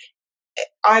not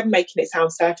I'm making it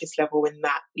sound surface level in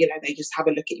that, you know, they just have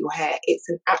a look at your hair. It's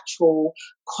an actual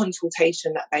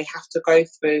consultation that they have to go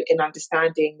through in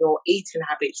understanding your eating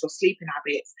habits, your sleeping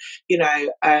habits, you know,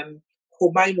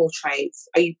 hormonal traits.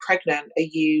 Are you pregnant? Are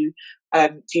you,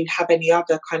 do you have any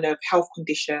other kind of health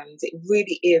conditions? It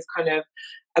really is kind of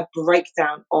a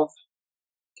breakdown of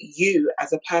you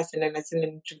as a person and as an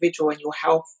individual and your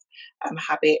health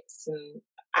habits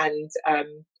and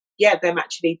yeah, them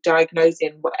actually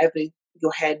diagnosing whatever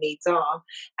your hair needs are.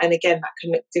 And again, that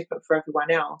can look different for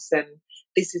everyone else. And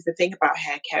this is the thing about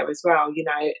hair care as well. You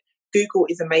know, Google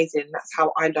is amazing. That's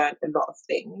how I learned a lot of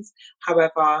things.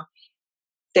 However,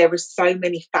 there are so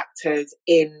many factors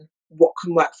in what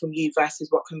can work from you versus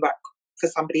what can work for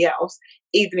somebody else,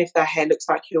 even if their hair looks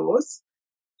like yours.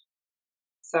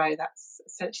 So that's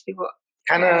essentially what.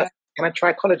 Can a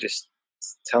trichologist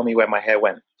tell me where my hair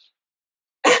went?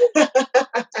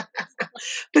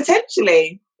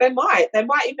 Potentially, they might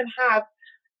even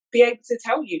be able to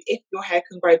tell you if your hair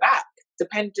can grow back,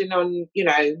 depending on, you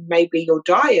know, maybe your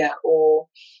diet or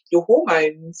your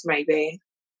hormones, maybe.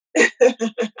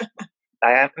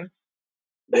 Diane,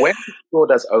 when the store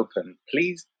does open,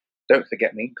 please don't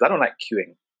forget me, because I don't like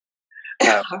queuing.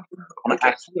 And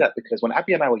I say that because when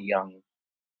Abby and I were young,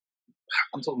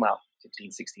 I'm talking about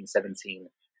 15, 16, 17,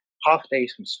 half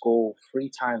days from school, free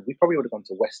time, we probably would have gone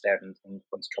to West End and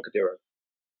gone to Trocadero,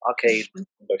 arcade, and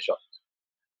go shops.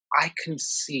 I can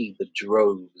see the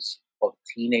droves of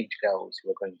teenage girls who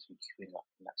are going to be queuing up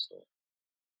in that store,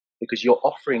 because you're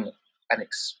offering an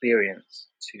experience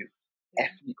to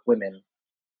ethnic women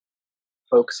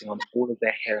focusing on all of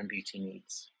their hair and beauty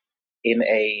needs in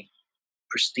a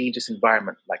prestigious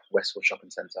environment like Westfield Shopping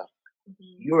Centre.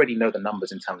 Mm-hmm. You already know the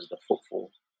numbers in terms of the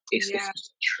footfall. It's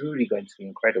truly going to be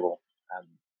incredible.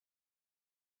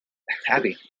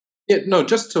 Abby? Yeah, no,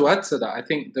 just to add to that, I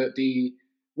think that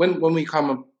when we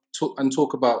come and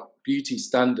talk about beauty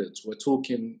standards, we're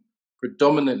talking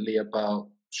predominantly about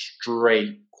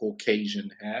straight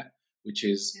Caucasian hair, which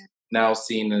is now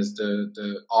seen as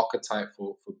the archetype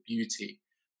for beauty.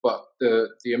 But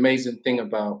the amazing thing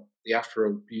about the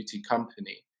Afro Beauty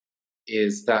Company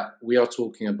is that we are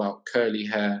talking about curly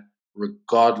hair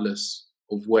regardless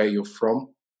of where you're from.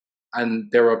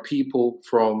 And there are people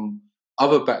from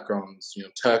other backgrounds, you know,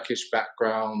 Turkish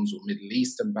backgrounds or Middle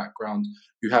Eastern backgrounds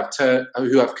who have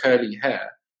curly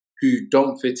hair, who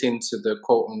don't fit into the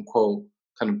quote unquote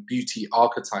kind of beauty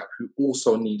archetype, who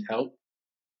also need help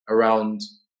around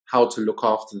how to look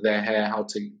after their hair, how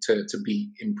to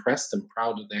be impressed and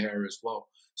proud of their hair as well.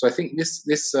 So I think this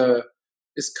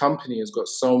company has got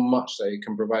so much that it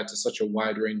can provide to such a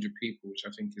wide range of people, which I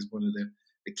think is one of the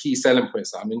key selling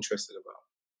points that I'm interested about.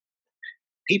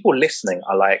 People listening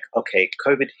are like, okay,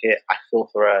 COVID hit, I feel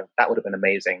for her, that would have been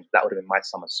amazing, that would have been my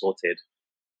summer sorted.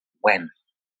 When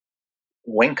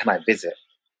can I visit?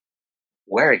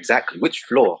 Where exactly? Which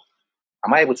floor?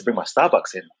 Am I able to bring my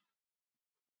Starbucks in?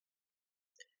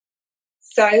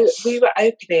 So we were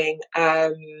opening,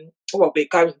 we're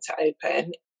going to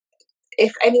open.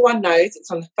 If anyone knows,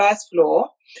 it's on the first floor,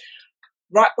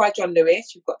 right by John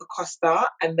Lewis. You've got the Costa,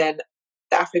 and then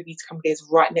the Afro Beauty Company is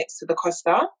right next to the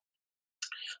Costa.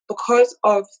 Because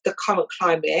of the current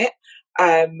climate,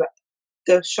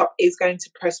 the shop is going to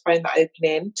postpone the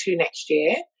opening to next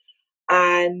year.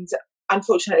 And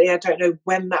unfortunately, I don't know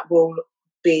when that will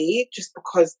be, just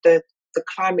because the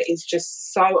climate is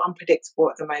just so unpredictable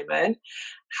at the moment.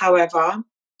 However,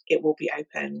 it will be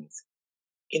opened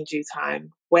in due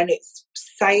time when it's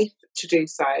safe to do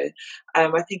so.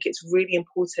 I think it's really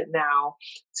important now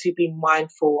to be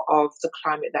mindful of the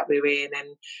climate that we're in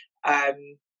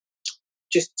and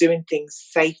just doing things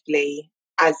safely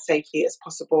as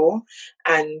possible.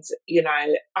 And, you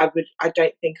know, I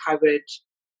think I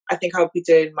would be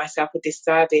doing myself a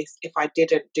disservice if I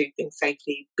didn't do things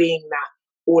safely, being that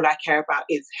all I care about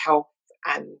is health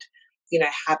and, you know,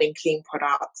 having clean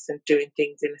products and doing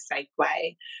things in a safe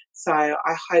way. So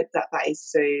I hope that is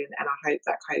soon, and I hope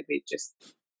that COVID just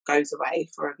goes away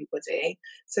for everybody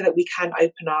so that we can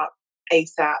open up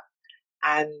ASAP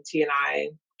and, you know,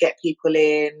 get people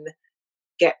in,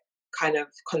 get kind of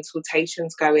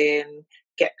consultations going,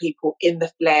 get people in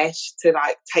the flesh to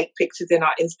like take pictures in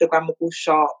our Instagrammable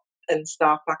shop and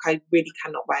stuff. Like, I really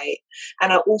cannot wait.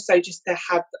 And I also just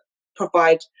to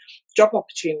provide job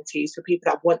opportunities for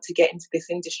people that want to get into this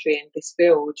industry and this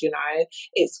field. You know,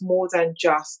 it's more than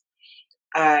just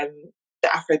the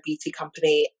Afro Beauty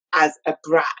Company as a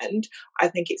brand. I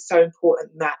think it's so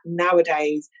important that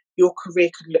nowadays your career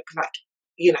could look like,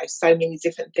 you know, so many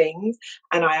different things.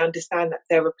 And I understand that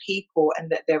there are people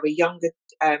and that there are younger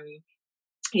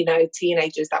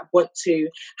teenagers that want to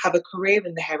have a career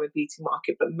in the hair and beauty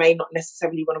market, but may not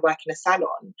necessarily want to work in a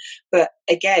salon. But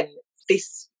again,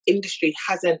 this industry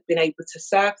hasn't been able to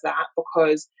serve that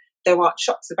because there aren't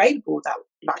shops available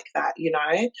like that.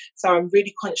 So I'm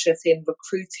really conscious in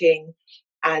recruiting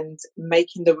and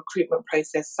making the recruitment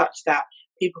process such that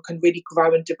people can really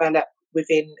grow and develop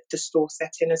within the store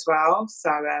setting as well. So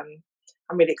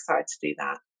I'm really excited to do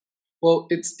that. Well,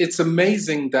 it's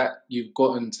amazing that you've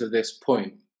gotten to this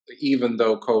point. Even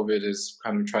though COVID has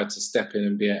kind of tried to step in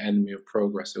and be an enemy of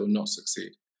progress, it will not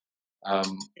succeed.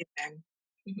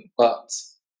 But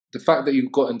the fact that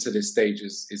you've gotten to this stage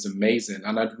is amazing.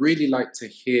 And I'd really like to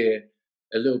hear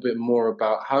a little bit more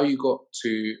about how you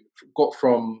got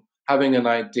from having an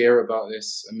idea about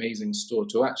this amazing store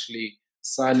to actually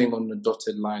signing on the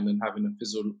dotted line and having a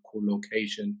physical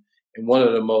location in one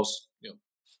of the most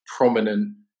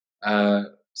prominent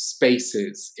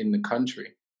spaces in the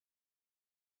country.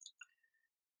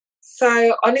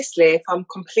 So honestly, if I'm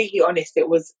completely honest, it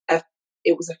was a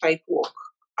faith walk,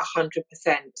 100%.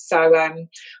 So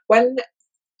when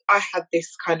I had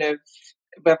this kind of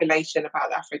revelation about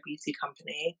the Afro Beauty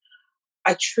Company,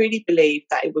 I truly believe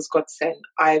that it was God sent.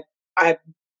 I'm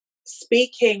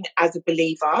speaking as a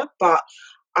believer, but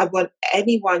I want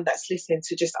anyone that's listening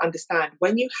to just understand,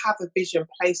 when you have a vision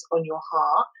placed on your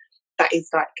heart that is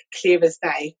like clear as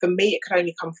day, for me it can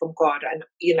only come from God. And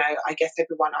I guess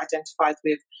everyone identifies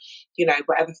with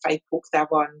whatever faith walk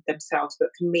they're on themselves, but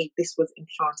for me this was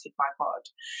implanted by God,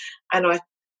 and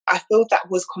I feel that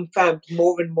was confirmed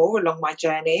more and more along my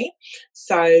journey.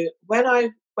 So when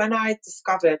I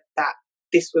discovered that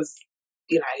this was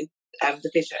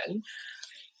the vision,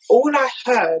 all I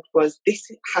heard was, this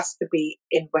has to be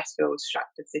in Westfield,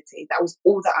 Stratford City. That was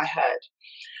all that I heard.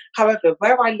 However,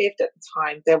 where I lived at the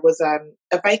time, there was a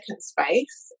vacant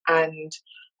space, and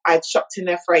I'd shopped in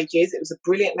there for ages. It was a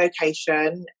brilliant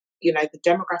location. The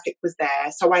demographic was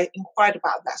there. So I inquired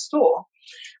about that store,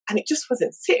 and it just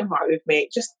wasn't sitting right with me.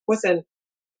 It wasn't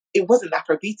the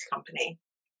Afro Beauty Company.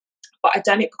 But I'd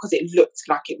done it because it looked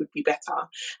like it would be better.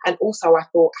 And also I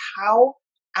thought, how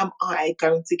am I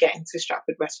going to get into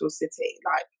Stratford, Westfield City?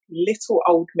 Like, little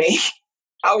old me,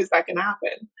 how is that going to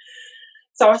happen?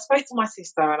 So I spoke to my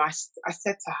sister, and I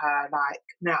said to her, like,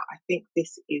 now I think it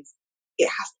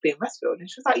has to be in Westfield. And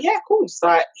she was like, yeah, of course.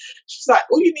 She's like,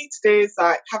 all you need to do is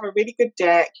like have a really good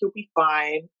deck, you'll be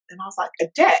fine. And I was like, a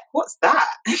deck? What's that?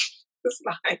 It's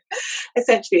like,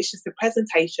 essentially it's just a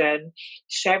presentation,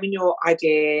 sharing your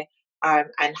idea,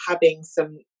 and having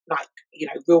some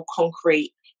real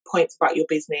concrete points about your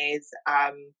business,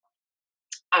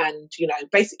 and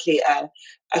basically a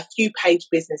few page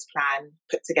business plan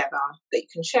put together that you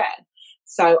can share.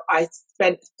 So I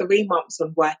spent 3 months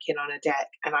on working on a deck,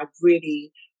 and I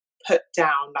really put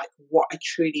down like what I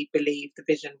truly believe the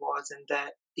vision was, and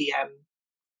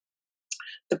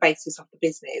the basis of the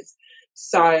business.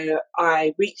 So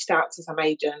I reached out to some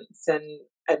agents, and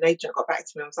an agent got back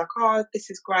to me and was like, oh, this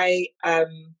is great,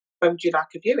 when would you like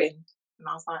a viewing? And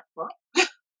I was like, what?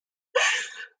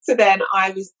 So then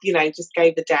I was, just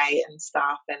gave the day and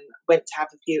stuff, and went to have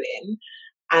a viewing.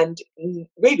 And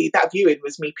really that viewing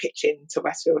was me pitching to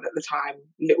Westfield at the time.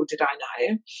 Little did I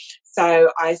know. So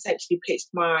I essentially pitched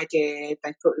my idea.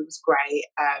 They thought it was great.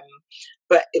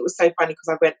 But it was so funny because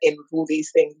I went in with all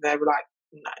these things, and they were like,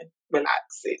 no,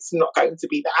 relax. It's not going to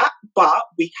be that. But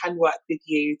we can work with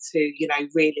you to,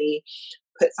 really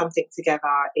put something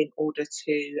together in order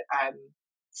to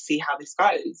see how this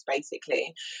goes,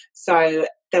 basically. So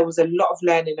there was a lot of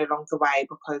learning along the way,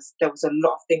 because there was a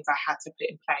lot of things I had to put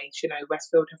in place.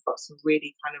 Westfield have got some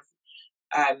really kind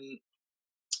of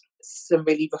some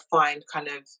really refined kind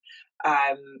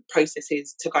of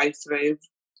processes to go through,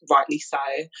 rightly so.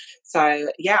 So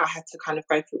yeah, I had to kind of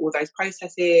go through all those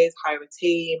processes, hire a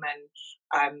team,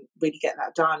 and really get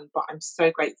that done. But I'm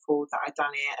so grateful that I'd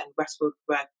done it, and Westfield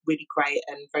were really great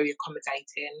and very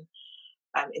accommodating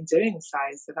in doing so.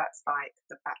 So that's like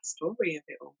the backstory of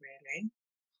it all, really.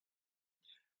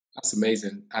 That's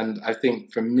amazing. And I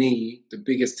think for me, the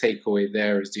biggest takeaway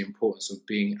there is the importance of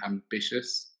being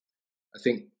ambitious. I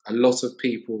think a lot of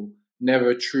people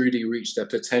never truly reach their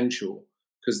potential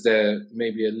because they're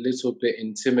maybe a little bit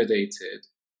intimidated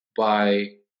by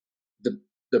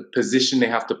the position they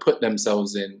have to put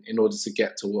themselves in order to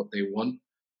get to what they want.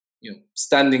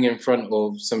 Standing in front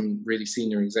of some really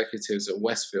senior executives at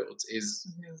Westfield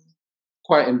is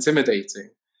quite intimidating.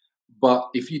 But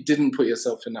if you didn't put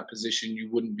yourself in that position, you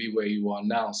wouldn't be where you are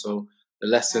now. So the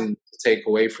lesson to take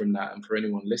away from that, and for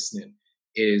anyone listening,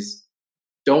 is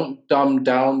don't dumb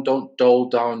down, don't dull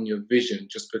down your vision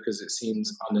just because it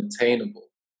seems unattainable.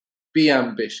 Be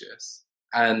ambitious,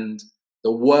 and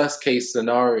The worst case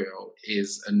scenario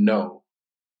is a no,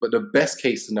 but the best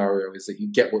case scenario is that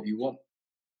you get what you want.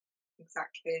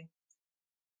 Exactly.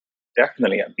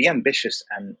 Definitely. Be ambitious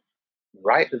and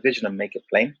write the vision and make it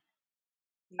plain.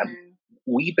 Yeah.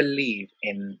 We believe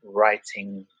in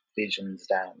writing visions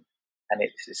down, and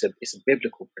it's a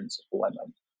biblical principle. And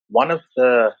one of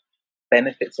the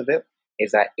benefits of it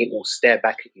is that it will stare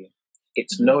back at you.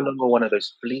 It's no longer one of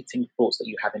those fleeting thoughts that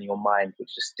you have in your mind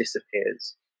which just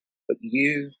disappears, but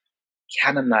you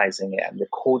canonizing it and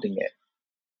recording it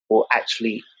will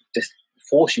actually just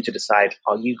force you to decide,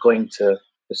 are you going to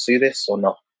pursue this or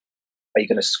not? Are you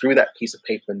going to screw that piece of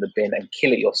paper in the bin and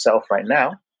kill it yourself right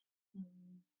now?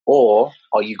 Or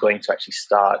are you going to actually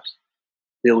start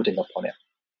building upon it?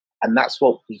 And that's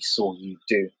what we saw you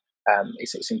do.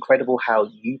 It's incredible how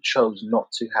you chose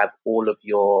not to have all of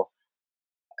your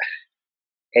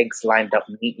eggs lined up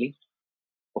neatly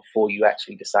before you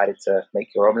actually decided to make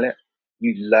your omelette.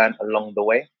 You learned along the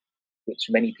way, which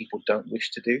many people don't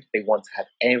wish to do. They want to have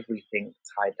everything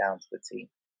tied down to the T.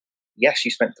 Yes,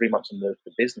 you spent 3 months on the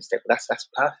business day, but that's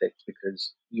perfect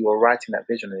because you were writing that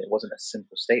vision and it wasn't a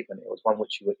simple statement. It was one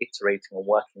which you were iterating and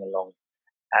working along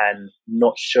and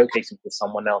not showcasing to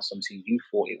someone else until you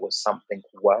thought it was something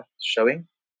worth showing.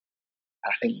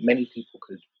 I think many people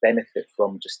could benefit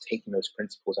from just taking those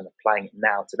principles and applying it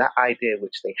now to that idea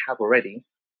which they have already,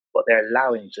 but they're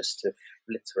allowing just to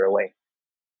flitter away.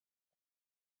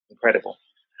 Incredible.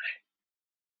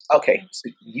 Okay, so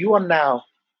you are now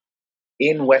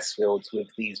in Westfield with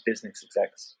these business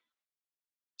execs.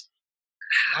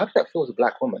 How did that feel as a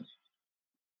Black woman?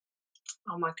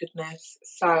 Oh my goodness.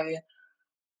 So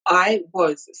I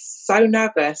was so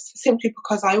nervous simply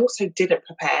because I also didn't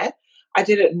prepare. I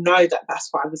didn't know that that's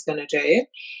what I was going to do.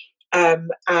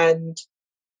 And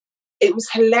it was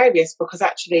hilarious because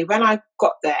actually when I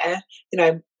got there,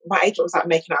 my agent was like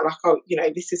making out like, oh,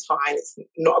 this is fine. It's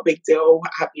not a big deal,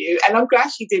 what have you. And I'm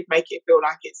glad she did make it feel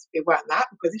like it weren't that,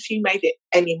 because if she made it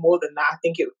any more than that, I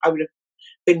think I would have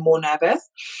been more nervous.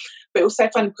 But it was so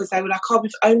funny because they were like, oh,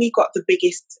 we've only got the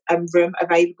biggest room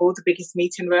available, the biggest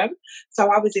meeting room.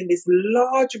 So I was in this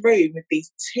large room with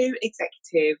these two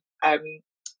executive,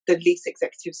 the lease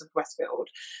executives of Westfield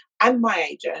and my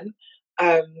agent.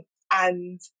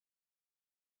 And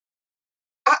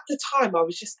at the time I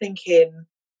was just thinking,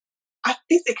 I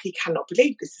physically cannot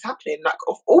believe this is happening. Like,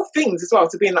 of all things as well,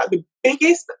 to be in like the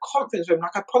biggest conference room,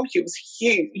 like I promise you it was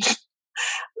huge.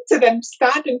 To then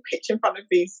stand and pitch in front of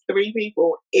these three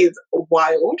people is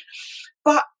wild.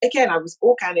 But again, I was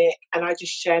organic and I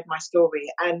just shared my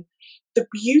story. And the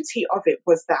beauty of it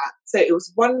was that, so it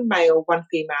was one male, one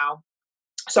female.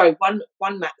 Sorry,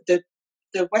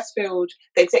 the Westfield,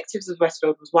 the executives of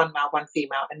Westfield was one male, one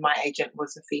female, and my agent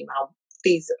was a female.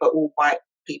 These are all white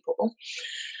people.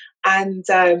 And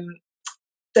the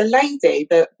lady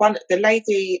that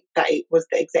it was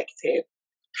the executive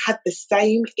had the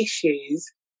same issues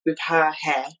with her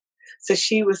hair. So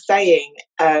she was saying,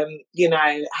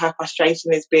 her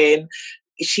frustration has been,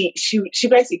 she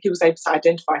basically was able to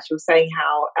identify. She was saying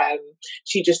how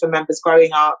she just remembers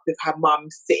growing up with her mum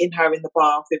sitting her in the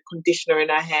bath with conditioner in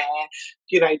her hair,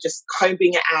 just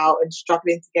combing it out and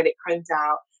struggling to get it combed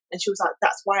out. And she was like,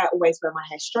 that's why I always wear my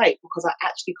hair straight, because I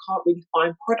actually can't really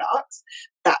find products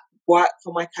that work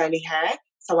for my curly hair.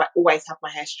 So I always have my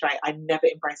hair straight. I never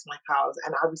embrace my curls.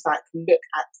 And I was like, look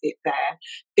at it there.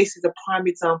 This is a prime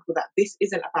example that this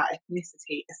isn't about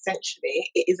ethnicity. Essentially,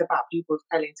 it is about people with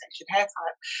curly and textured hair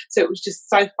type. So it was just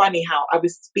so funny how I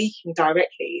was speaking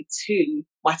directly to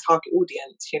my target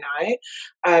audience,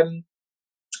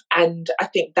 and I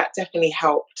think that definitely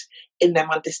helped in them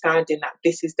understanding that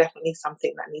this is definitely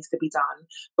something that needs to be done.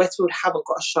 Westfield haven't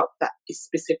got a shop that is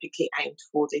specifically aimed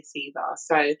for this either.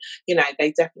 So,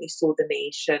 they definitely saw the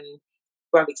niche and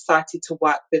were excited to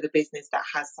work with a business that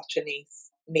has such a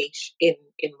niche in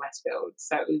Westfield.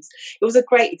 So it was a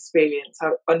great experience.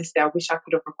 Honestly, I wish I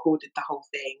could have recorded the whole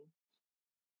thing.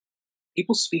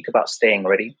 People speak about staying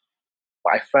ready,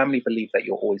 but I firmly believe that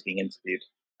you're always being interviewed.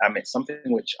 It's something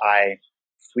which I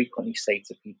frequently say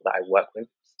to people that I work with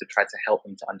to try to help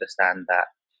them to understand that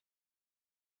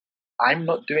I'm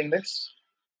not doing this,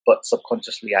 but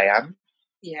subconsciously I am.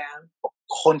 Yeah. But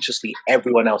consciously,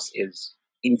 everyone else is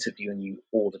interviewing you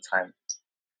all the time.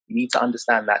 You need to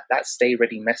understand that stay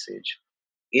ready message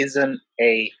isn't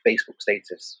a Facebook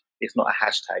status. It's not a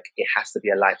hashtag. It has to be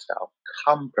a lifestyle.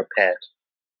 Come prepared.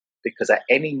 Because at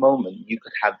any moment, you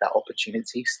could have that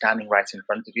opportunity standing right in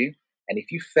front of you. And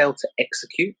if you fail to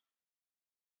execute,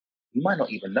 you might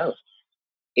not even know.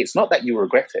 It's not that you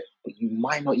regret it, but you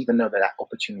might not even know that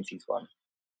opportunity's gone.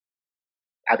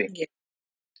 Abby? Yeah.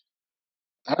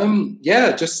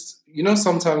 Yeah, just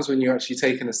sometimes when you're actually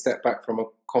taking a step back from a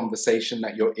conversation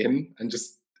that you're in and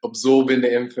just absorbing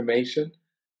the information.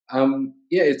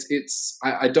 Yeah,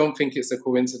 I don't think it's a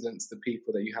coincidence the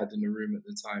people that you had in the room at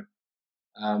the time.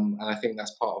 And I think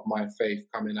that's part of my faith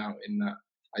coming out in that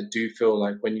I do feel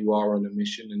like when you are on a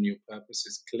mission and your purpose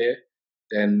is clear,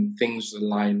 then things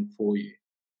align for you.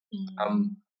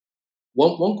 Um,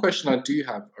 one question I do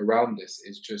have around this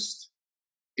is just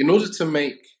in order to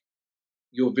make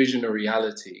your vision a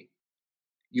reality,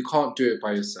 you can't do it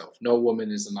by yourself. No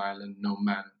woman is an island, no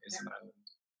man is an island.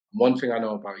 One thing I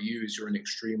know about you is you're an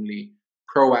extremely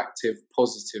proactive,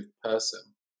 positive person.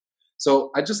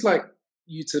 So I just like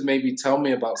you to maybe tell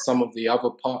me about some of the other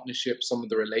partnerships, some of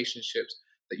the relationships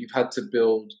that you've had to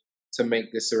build to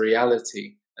make this a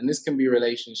reality. And this can be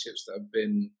relationships that have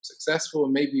been successful,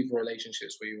 and maybe even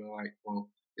relationships where you were like, well,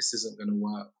 this isn't going to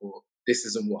work, or this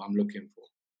isn't what I'm looking for.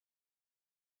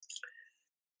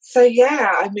 So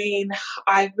yeah, I mean,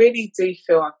 I really do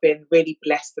feel I've been really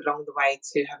blessed along the way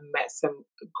to have met some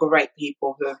great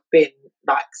people who have been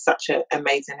like such an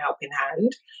amazing helping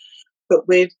hand. But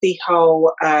with the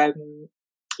whole,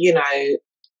 you know,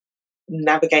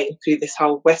 navigating through this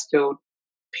whole Westfield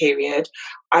period,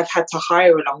 I've had to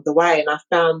hire along the way, and I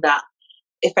found that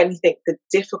if anything, the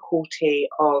difficulty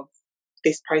of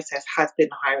this process has been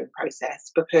the hiring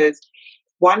process because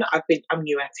one, I'm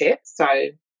new at it, so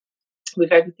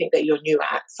with everything that you're new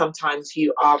at, sometimes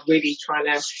you are really trying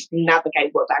to navigate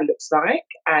what that looks like,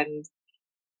 and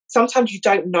sometimes you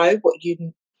don't know what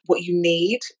you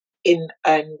need in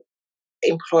an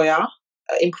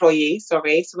employee.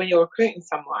 Sorry. So when you're recruiting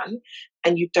someone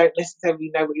and you don't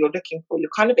necessarily know what you're looking for, you're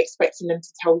kind of expecting them to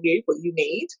tell you what you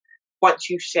need once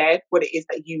you've shared what it is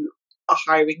that you are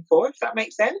hiring for, if that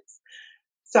makes sense.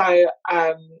 So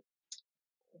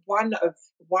one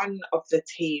of the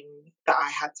team that I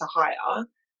had to hire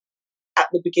at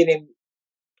the beginning,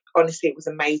 honestly, it was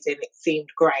amazing. It seemed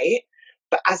great.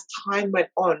 But as time went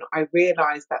on, I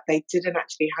realized that they didn't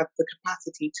actually have the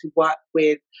capacity to work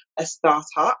with a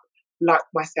startup like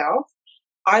myself.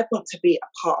 I want to be a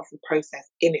part of the process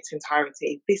in its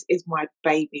entirety. This is my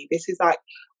baby. This is like,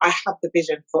 I have the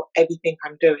vision for everything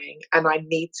I'm doing, and I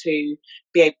need to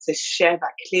be able to share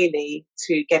that clearly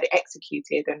to get it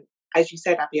executed. And as you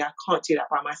said, Abby, I can't do that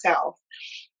by myself.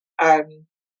 Um,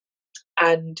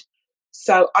 and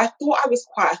so I thought I was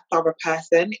quite a thorough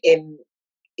person in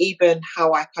even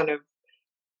how I kind of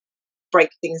break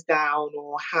things down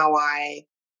or how I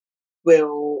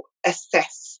will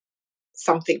assess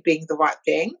something being the right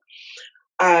thing.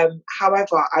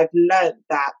 However, I've learned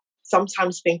that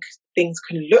sometimes things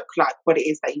can look like what it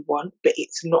is that you want, but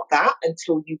it's not that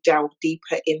until you delve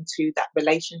deeper into that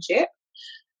relationship.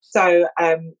 So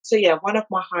yeah, one of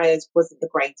my hires wasn't the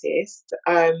greatest.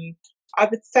 I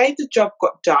would say the job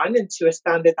got done and to a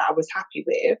standard that I was happy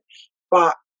with,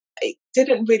 but it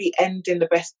didn't really end in the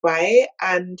best way,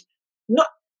 and not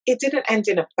it didn't end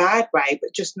in a bad way,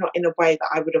 but just not in a way that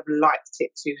I would have liked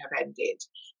it to have ended.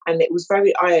 And it was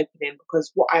very eye opening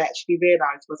because what I actually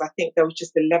realised was I think there was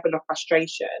just a level of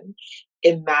frustration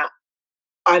in that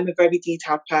I'm a very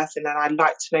detailed person and I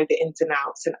like to know the ins and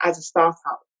outs. And as a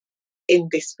startup in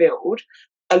this field,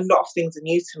 a lot of things are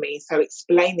new to me. So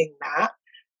explaining that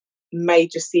may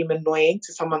just seem annoying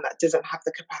to someone that doesn't have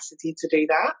the capacity to do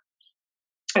that.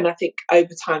 And I think over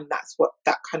time, that's what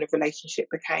that kind of relationship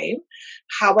became.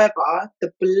 However,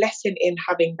 the blessing in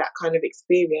having that kind of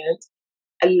experience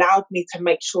allowed me to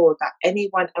make sure that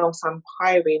anyone else I'm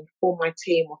hiring for my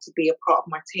team or to be a part of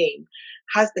my team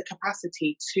has the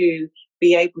capacity to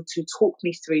be able to talk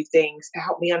me through things, to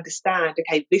help me understand,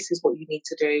 okay, this is what you need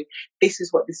to do, this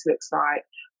is what this looks like,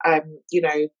 you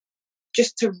know,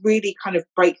 just to really kind of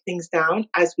break things down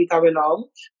as we go along.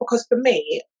 Because for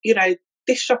me, you know,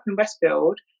 this shop in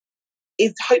Westfield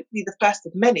is hopefully the first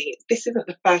of many. This isn't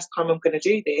the first time I'm going to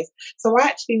do this. So I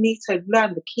actually need to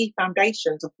learn the key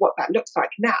foundations of what that looks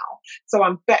like now. So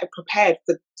I'm better prepared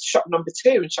for shop number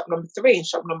 2 and shop number 3 and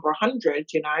shop number 100,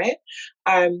 you know.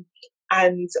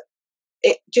 And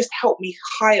it just helped me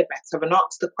hire better and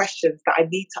answer the questions that I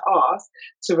need to ask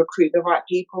to recruit the right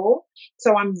people.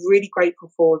 So I'm really grateful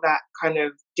for that kind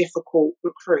of difficult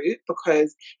recruit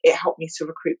because it helped me to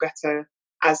recruit better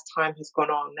as time has gone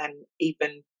on and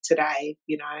even today,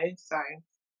 you know. So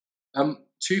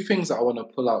Two things that I want to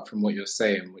pull out from what you're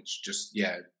saying, which just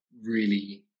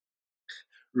really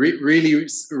really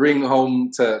ring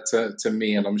home to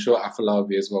me, and I'm sure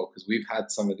Afolabi as well, because we've had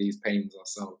some of these pains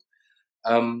ourselves.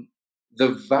 The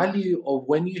value of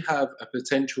when you have a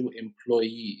potential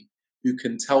employee who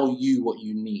can tell you what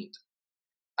you need.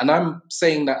 And I'm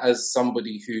saying that as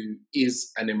somebody who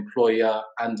is an employer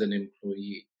and an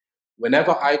employee.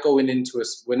 Whenever I go into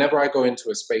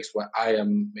a space where I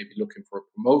am maybe looking for a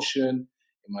promotion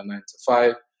in my 9 to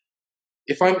 5,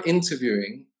 if I'm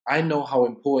interviewing, I know how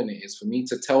important it is for me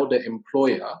to tell the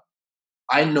employer,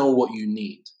 I know what you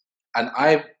need. And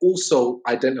I've also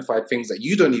identified things that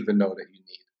you don't even know that you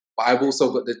need. But I've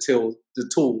also got the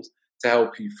tools to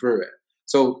help you through it.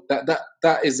 So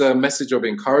that is a message of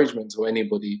encouragement to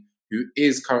anybody who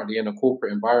is currently in a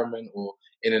corporate environment or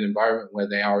in an environment where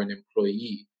they are an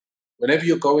employee. Whenever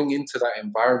you're going into that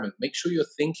environment, make sure you're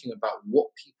thinking about what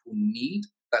people need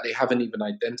that they haven't even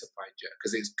identified yet,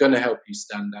 because it's going to help you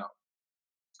stand out.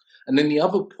 And then the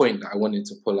other point that I wanted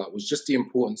to pull out was just the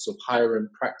importance of hiring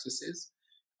practices.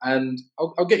 And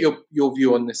I'll get your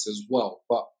view on this as well.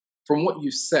 But from what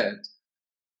you said,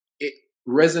 it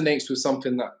resonates with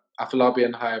something that Afolabi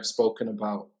and I have spoken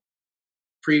about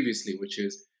previously, which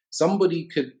is somebody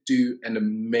could do an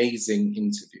amazing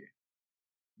interview,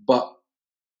 but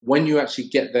when you actually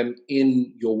get them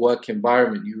in your work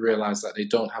environment, you realize that they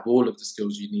don't have all of the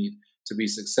skills you need to be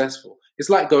successful.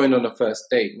 It's like going on a first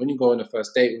date. When you go on a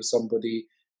first date with somebody,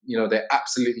 they're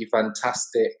absolutely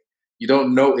fantastic. You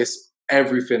don't notice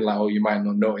everything, like, or you might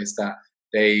not notice that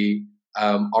they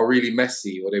are really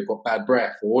messy, or they've got bad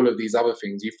breath, or all of these other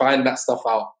things. You find that stuff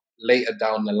out later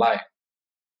down the line.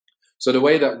 So the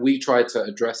way that we try to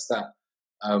address that,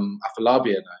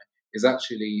 Afolabi and I, is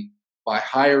actually by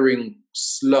hiring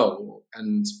slow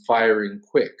and firing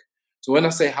quick. So when I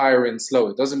say hiring slow,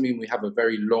 it doesn't mean we have a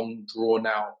very long,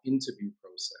 drawn-out interview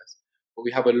process, but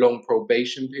we have a long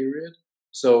probation period.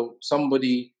 So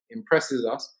somebody impresses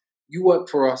us, you work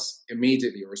for us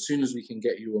immediately or as soon as we can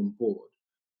get you on board.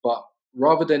 But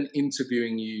rather than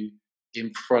interviewing you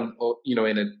in front of,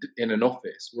 in an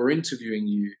office, we're interviewing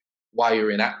you while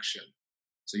you're in action.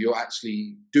 So you're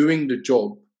actually doing the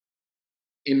job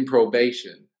in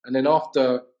probation. And then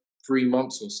after 3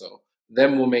 months or so,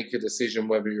 then we'll make a decision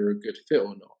whether you're a good fit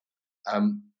or not.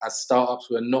 As startups,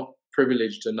 we're not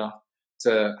privileged enough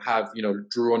to have,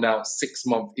 drawn out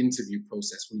 6-month interview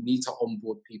process. We need to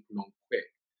onboard people on quick.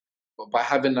 But by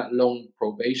having that long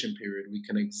probation period, we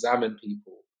can examine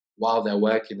people while they're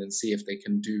working and see if they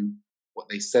can do what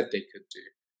they said they could do.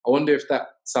 I wonder if that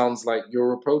sounds like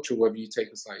your approach, or whether you take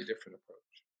a slightly different approach.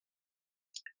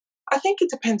 I think it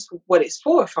depends what it's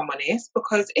for, if I'm honest,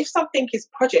 because if something is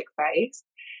project-based,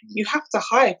 you have to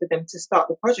hire for them to start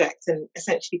the project and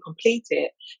essentially complete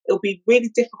it. It'll be really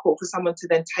difficult for someone to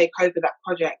then take over that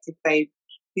project if they've,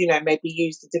 maybe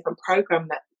used a different program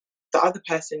that the other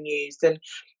person used. And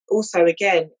also,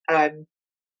 again,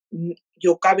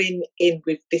 you're going in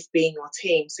with this being your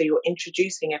team, so you're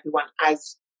introducing everyone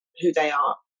as who they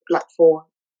are.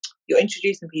 You're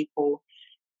introducing people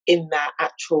in that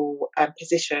actual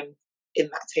position in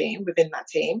that team, within that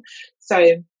team.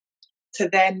 So to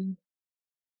then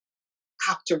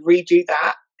have to redo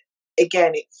that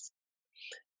again,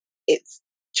 it's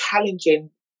challenging,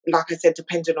 like I said,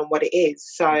 depending on what it is.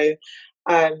 So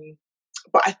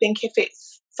but I think if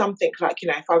it's something like,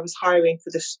 if I was hiring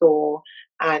for the store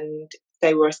and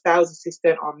they were a sales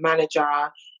assistant or a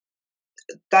manager,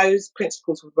 those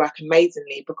principles would work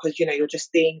amazingly, because you're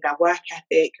just seeing their work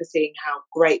ethic, you're seeing how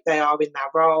great they are in their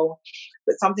role.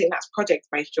 But something that's project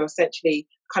based, you're essentially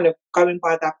kind of going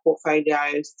by their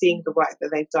portfolio, seeing the work that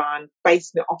they've done,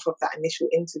 basing it off of that initial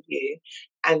interview,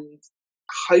 and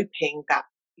hoping that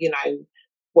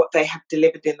what they have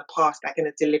delivered in the past they're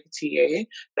going to deliver to you.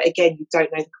 But again, you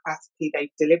don't know the capacity they've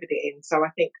delivered it in. So I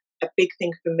think a big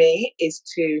thing for me is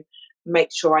to make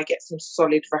sure I get some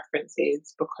solid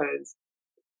references, because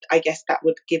I guess that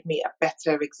would give me a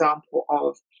better example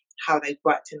of how they've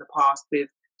worked in the past with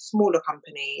smaller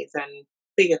companies and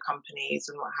bigger companies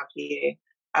and what have you.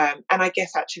 And I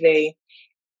guess actually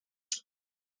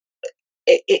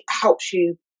it helps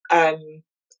you.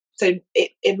 So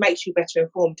it makes you better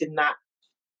informed in that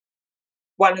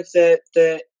one of the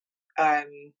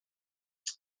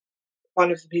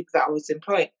people that I was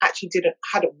employing actually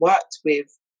hadn't worked with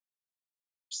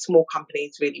small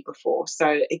companies really before.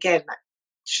 So again, that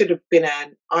should have been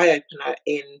an eye-opener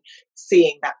in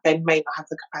seeing that they may not have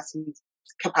the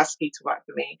capacity to work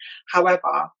for me.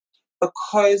 However,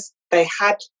 because they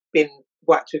had been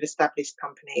worked with established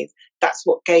companies, that's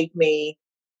what gave me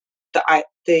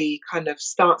the kind of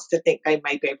stance to think they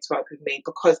may be able to work with me,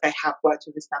 because they have worked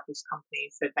with established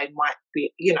companies, so they might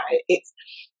be,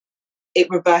 it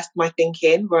reversed my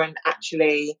thinking, when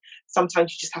actually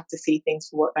sometimes you just have to see things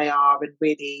for what they are and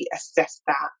really assess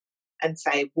that and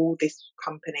say, will this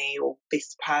company or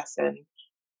this person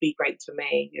be great for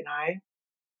me,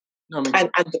 No, and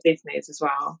the business as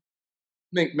well.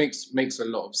 Makes a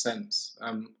lot of sense.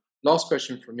 Last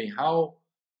question from me: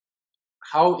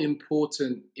 how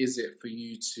important is it for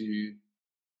you to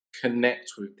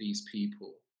connect with these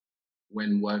people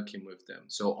when working with them?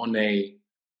 So on a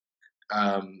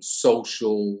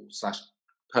social slash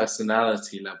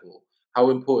personality level, how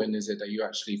important is it that you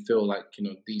actually feel like, you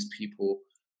know, these people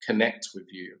connect with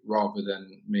you rather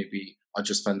than maybe are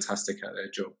just fantastic at their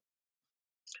job?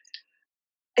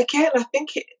 Again, I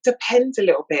think it depends a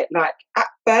little bit. Like at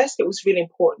first, it was really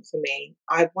important for me.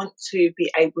 I want to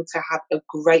be able to have a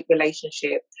great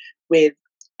relationship with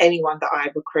anyone that I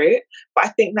recruit. But I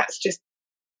think that's just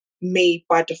me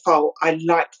by default. I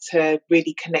like to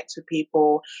really connect with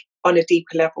people on a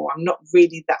deeper level. I'm not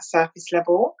really that surface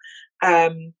level.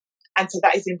 Um, and so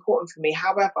that is important for me.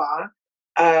 However,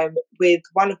 with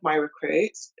one of my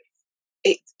recruits,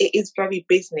 it is very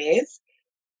business.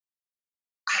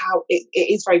 How it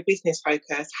is very business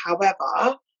focused.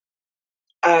 However,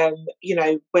 you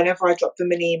know, whenever I drop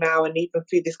them an email, and even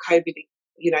through this COVID,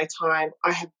 you know, time,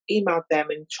 I have emailed them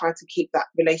and tried to keep that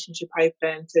relationship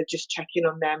open to just check in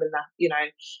on them and that, you know,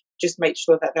 just make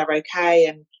sure that they're okay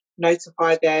and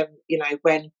notify them, you know,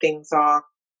 when things are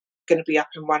going to be up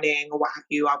and running or what have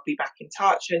you. I'll be back in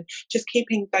touch and just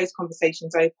keeping those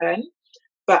conversations open.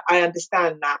 But I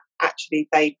understand that actually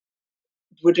they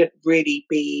wouldn't really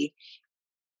be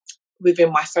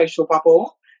within my social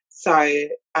bubble.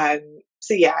 Um,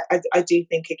 so yeah, I do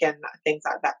think again that things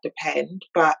like that depend,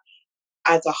 but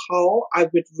as a whole, I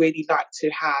would really like to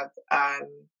have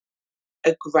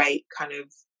a great kind of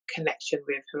connection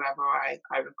with whoever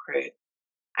I recruit.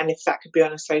 And if that could be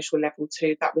on a social level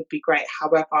too, that would be great.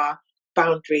 However,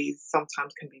 boundaries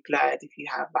sometimes can be blurred if you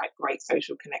have like great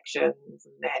social connections,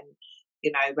 and then,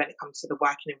 you know, when it comes to the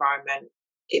working environment,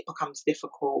 it becomes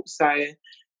difficult. So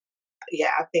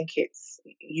yeah, I think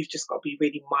you've just got to be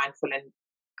really mindful and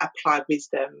apply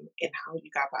wisdom in how you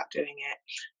go about doing it.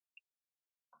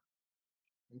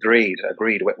 Agreed.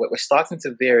 We're starting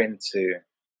to veer into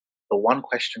the one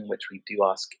question which we do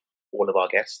ask all of our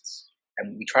guests,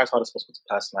 and we try as hard as possible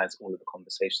to personalize all of the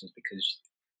conversations because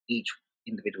each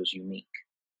individual is unique.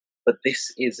 But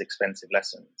this is Expensive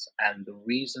Lessons, and the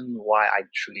reason why I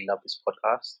truly love this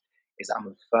podcast is I'm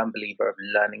a firm believer of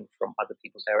learning from other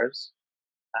people's errors.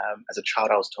 As a child,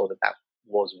 I was told that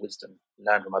was wisdom,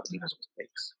 learn from other people's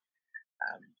mistakes.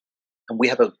 And we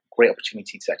have a great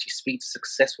opportunity to actually speak to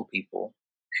successful people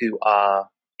who are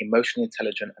emotionally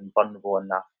intelligent and vulnerable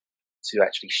enough to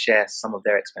actually share some of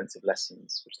their expensive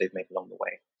lessons which they've made along the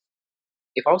way.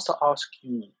 If I was to ask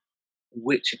you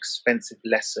which expensive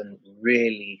lesson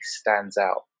really stands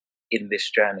out in this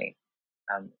journey,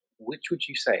 which would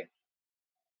you say?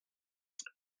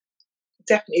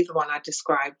 Definitely the one I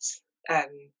described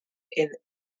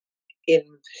in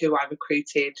who I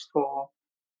recruited for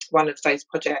one of those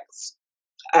projects,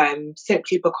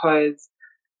 simply because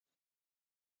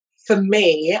for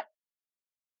me,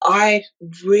 I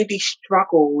really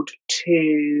struggled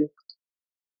to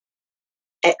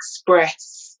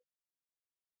express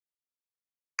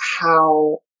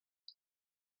how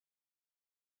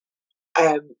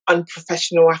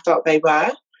unprofessional I felt they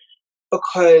were,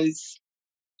 because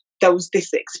there was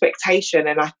this expectation,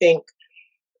 and I think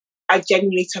I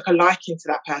genuinely took a liking to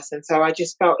that person. So I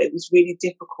just felt it was really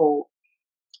difficult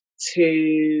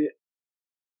to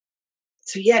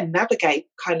navigate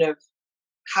kind of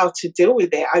how to deal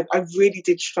with it. I really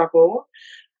did struggle,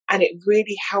 and it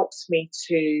really helps me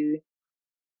to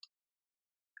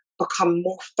become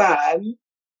more firm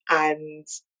and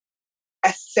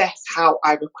assess how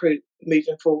I recruit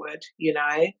moving forward, you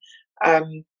know.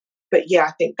 But yeah,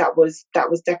 I think that was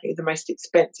definitely the most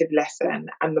expensive lesson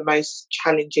and the most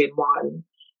challenging one.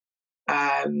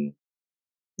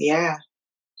 Yeah.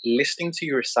 Listening to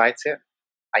you recite it,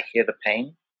 I hear the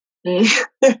pain.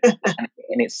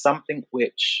 and it's something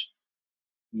which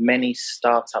many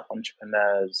startup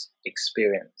entrepreneurs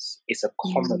experience. It's a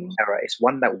common error. It's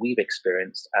one that we've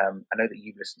experienced. I know that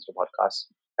you've listened to the podcast.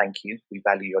 Thank you. We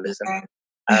value your listen.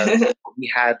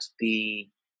 We had the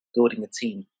Building a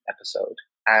Team episode,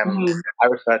 and I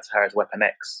refer to her as Weapon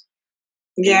X.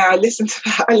 Yeah, I listened to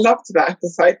that. I loved that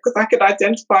episode because I could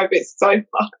identify with it so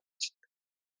much.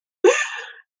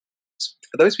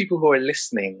 For those people who are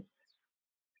listening,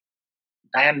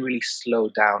 Diane really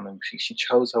slowed down, and she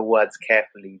chose her words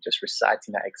carefully, just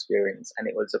reciting that experience. And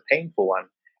it was a painful one.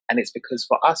 And it's because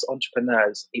for us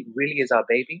entrepreneurs, it really is our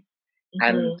baby.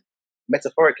 And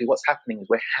metaphorically, what's happening is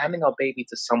we're handing our baby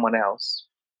to someone else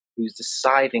who's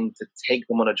deciding to take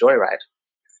them on a joyride,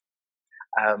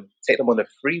 take them on a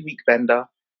 3-week bender.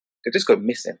 They just go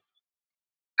missing.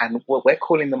 And what we're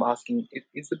calling them asking,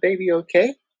 is the baby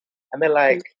okay? And they're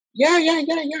like, yeah,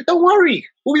 don't worry,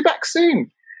 we'll be back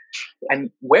soon.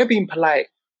 And we're being polite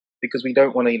because we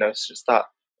don't want to, start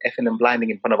effing and blinding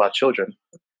in front of our children.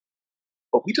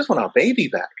 But we just want our baby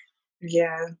back.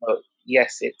 Yeah. So,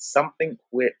 yes, it's something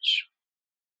which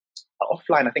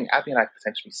offline, I think Abby and I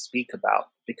potentially speak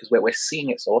about because we're seeing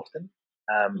it so often.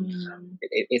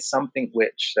 It's something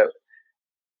which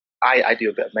I do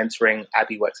a bit of mentoring.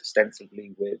 Abby works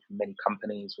extensively with many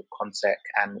companies, with Consec,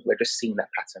 and we're just seeing that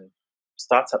pattern.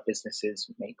 Startup businesses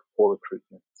make poor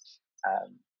recruitment.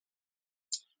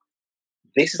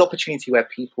 This is opportunity where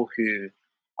people who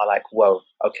are like, whoa,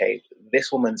 okay, this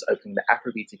woman's opening the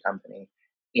Afro Beauty company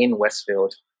in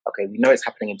Westfield. Okay, we know it's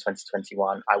happening in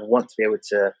 2021. I want to be able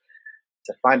to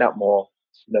find out more,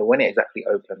 know when it exactly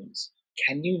opens.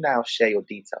 Can you now share your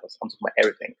details? I'm talking about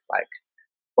everything, like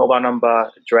mobile number,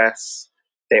 address,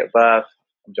 date of birth.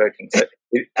 I'm joking. So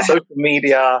social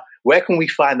media, where can we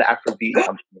find the Afro Beauty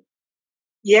company?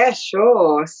 Yeah,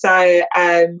 sure. So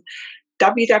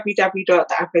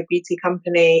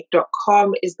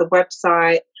www.theafrobeautycompany.com is the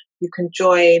website. You can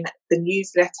join the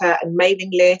newsletter and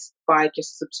mailing list by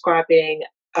just subscribing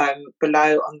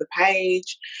below on the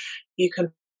page. You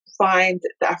can find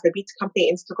the Afro Beauty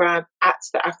Company Instagram at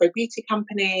the Afro Beauty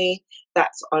Company.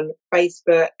 That's on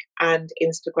Facebook and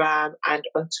Instagram, and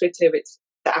on Twitter it's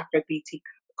the Afro Beauty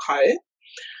Co.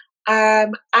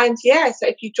 And yeah, so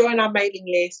if you join our mailing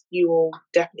list, you will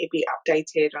definitely be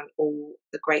updated on all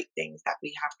the great things that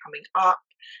we have coming up,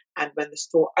 and when the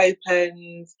store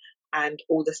opens, and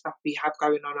all the stuff we have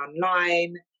going on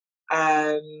online.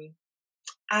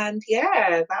 And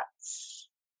yeah, that's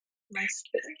nice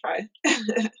info.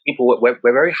 People, we're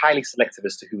very highly selective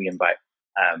as to who we invite.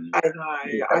 I know.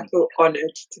 I feel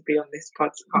honoured to be on this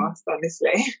podcast,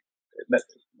 honestly.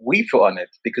 We feel honoured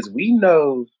because we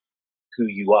know who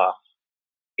you are.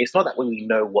 It's not that we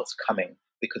know what's coming,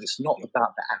 because it's not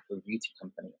about the Afro Beauty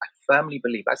Company. I firmly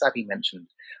believe, as Abby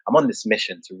mentioned, I'm on this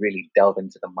mission to really delve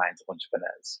into the minds of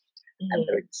entrepreneurs. And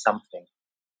there is something,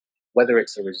 whether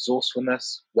it's a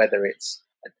resourcefulness, whether it's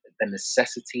the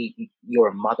necessity, you're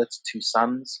a mother to 2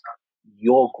 sons,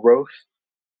 your growth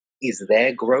is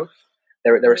their growth.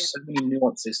 There are so many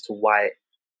nuances to why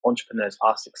entrepreneurs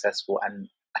are successful. And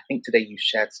I think today you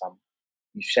shared some.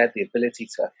 You shared the ability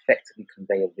to effectively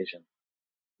convey a vision.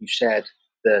 You shared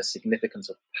the significance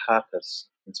of purpose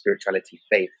in spirituality,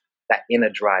 faith, that inner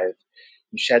drive.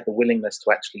 You shared the willingness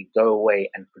to actually go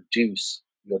away and produce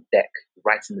your deck,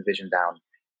 writing the vision down.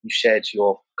 You shared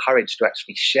your courage to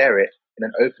actually share it in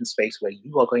an open space where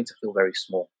you are going to feel very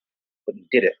small, but you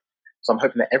did it. So I'm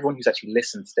hoping that everyone who's actually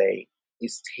listened today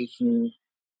is taking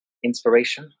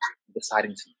inspiration,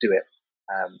 deciding to do it.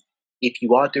 If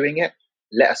you are doing it,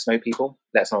 let us know, people.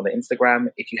 Let us know on the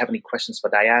Instagram. If you have any questions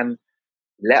for Diane,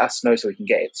 let us know so we can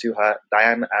get it to her.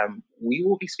 Diane, we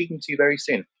will be speaking to you very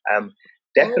soon.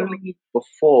 Definitely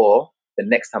before the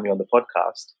next time you're on the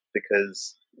podcast,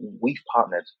 because we've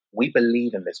partnered. We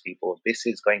believe in this, people. This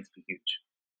is going to be huge.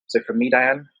 So from me,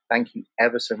 Diane, thank you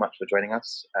ever so much for joining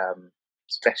us,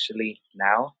 especially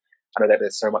now. I know that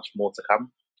there's so much more to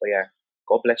come. But yeah,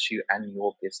 God bless you and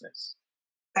your business.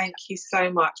 Thank you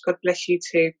so much. God bless you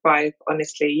too, both.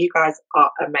 Honestly, you guys are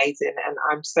amazing, and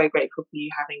I'm so grateful for you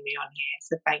having me on here.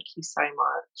 So thank you so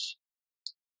much.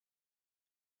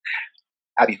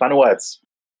 Abby, final words.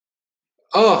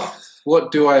 Oh,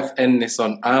 what do I end this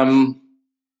on?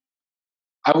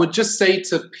 I would just say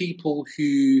to people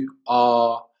who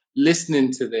are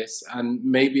listening to this and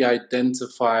maybe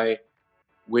identify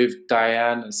with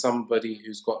Diane as somebody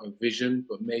who's got a vision,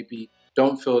 but maybe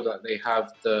don't feel that they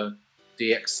have the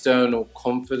external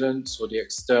confidence or the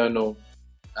external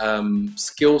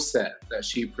skill set that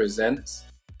she presents.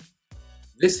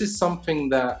 This is something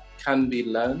that can be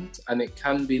learned, and it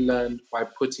can be learned by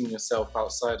putting yourself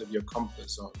outside of your comfort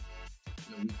zone.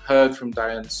 We've heard from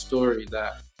Diane's story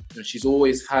that she's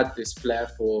always had this flair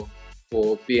for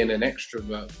being an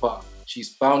extrovert, but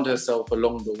she's found herself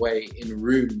along the way in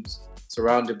rooms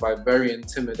surrounded by very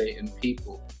intimidating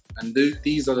people. And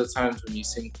these are the times when you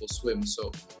sink or swim.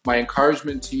 So my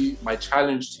encouragement to you, my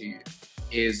challenge to you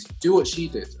is do what she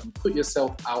did and put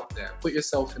yourself out there. Put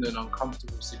yourself in an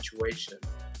uncomfortable situation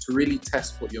to really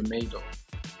test what you're made of.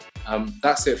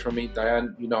 That's it from me,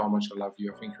 Diane. You know how much I love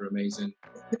you. I think you're amazing.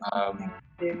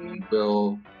 We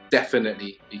will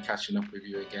definitely be catching up with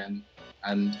you again.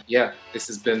 And yeah, this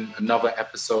has been another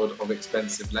episode of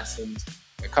Expensive Lessons,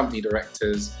 where company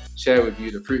directors share with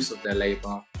you the fruits of their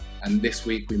labor. And this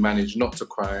week we managed not to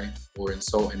cry or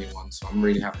insult anyone, so I'm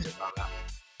really happy about that.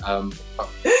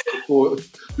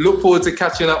 Look forward to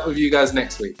catching up with you guys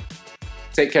next week.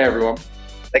 Take care, everyone.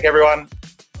 Take care, everyone.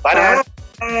 Bye now.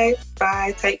 Bye.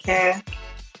 Bye. Take care.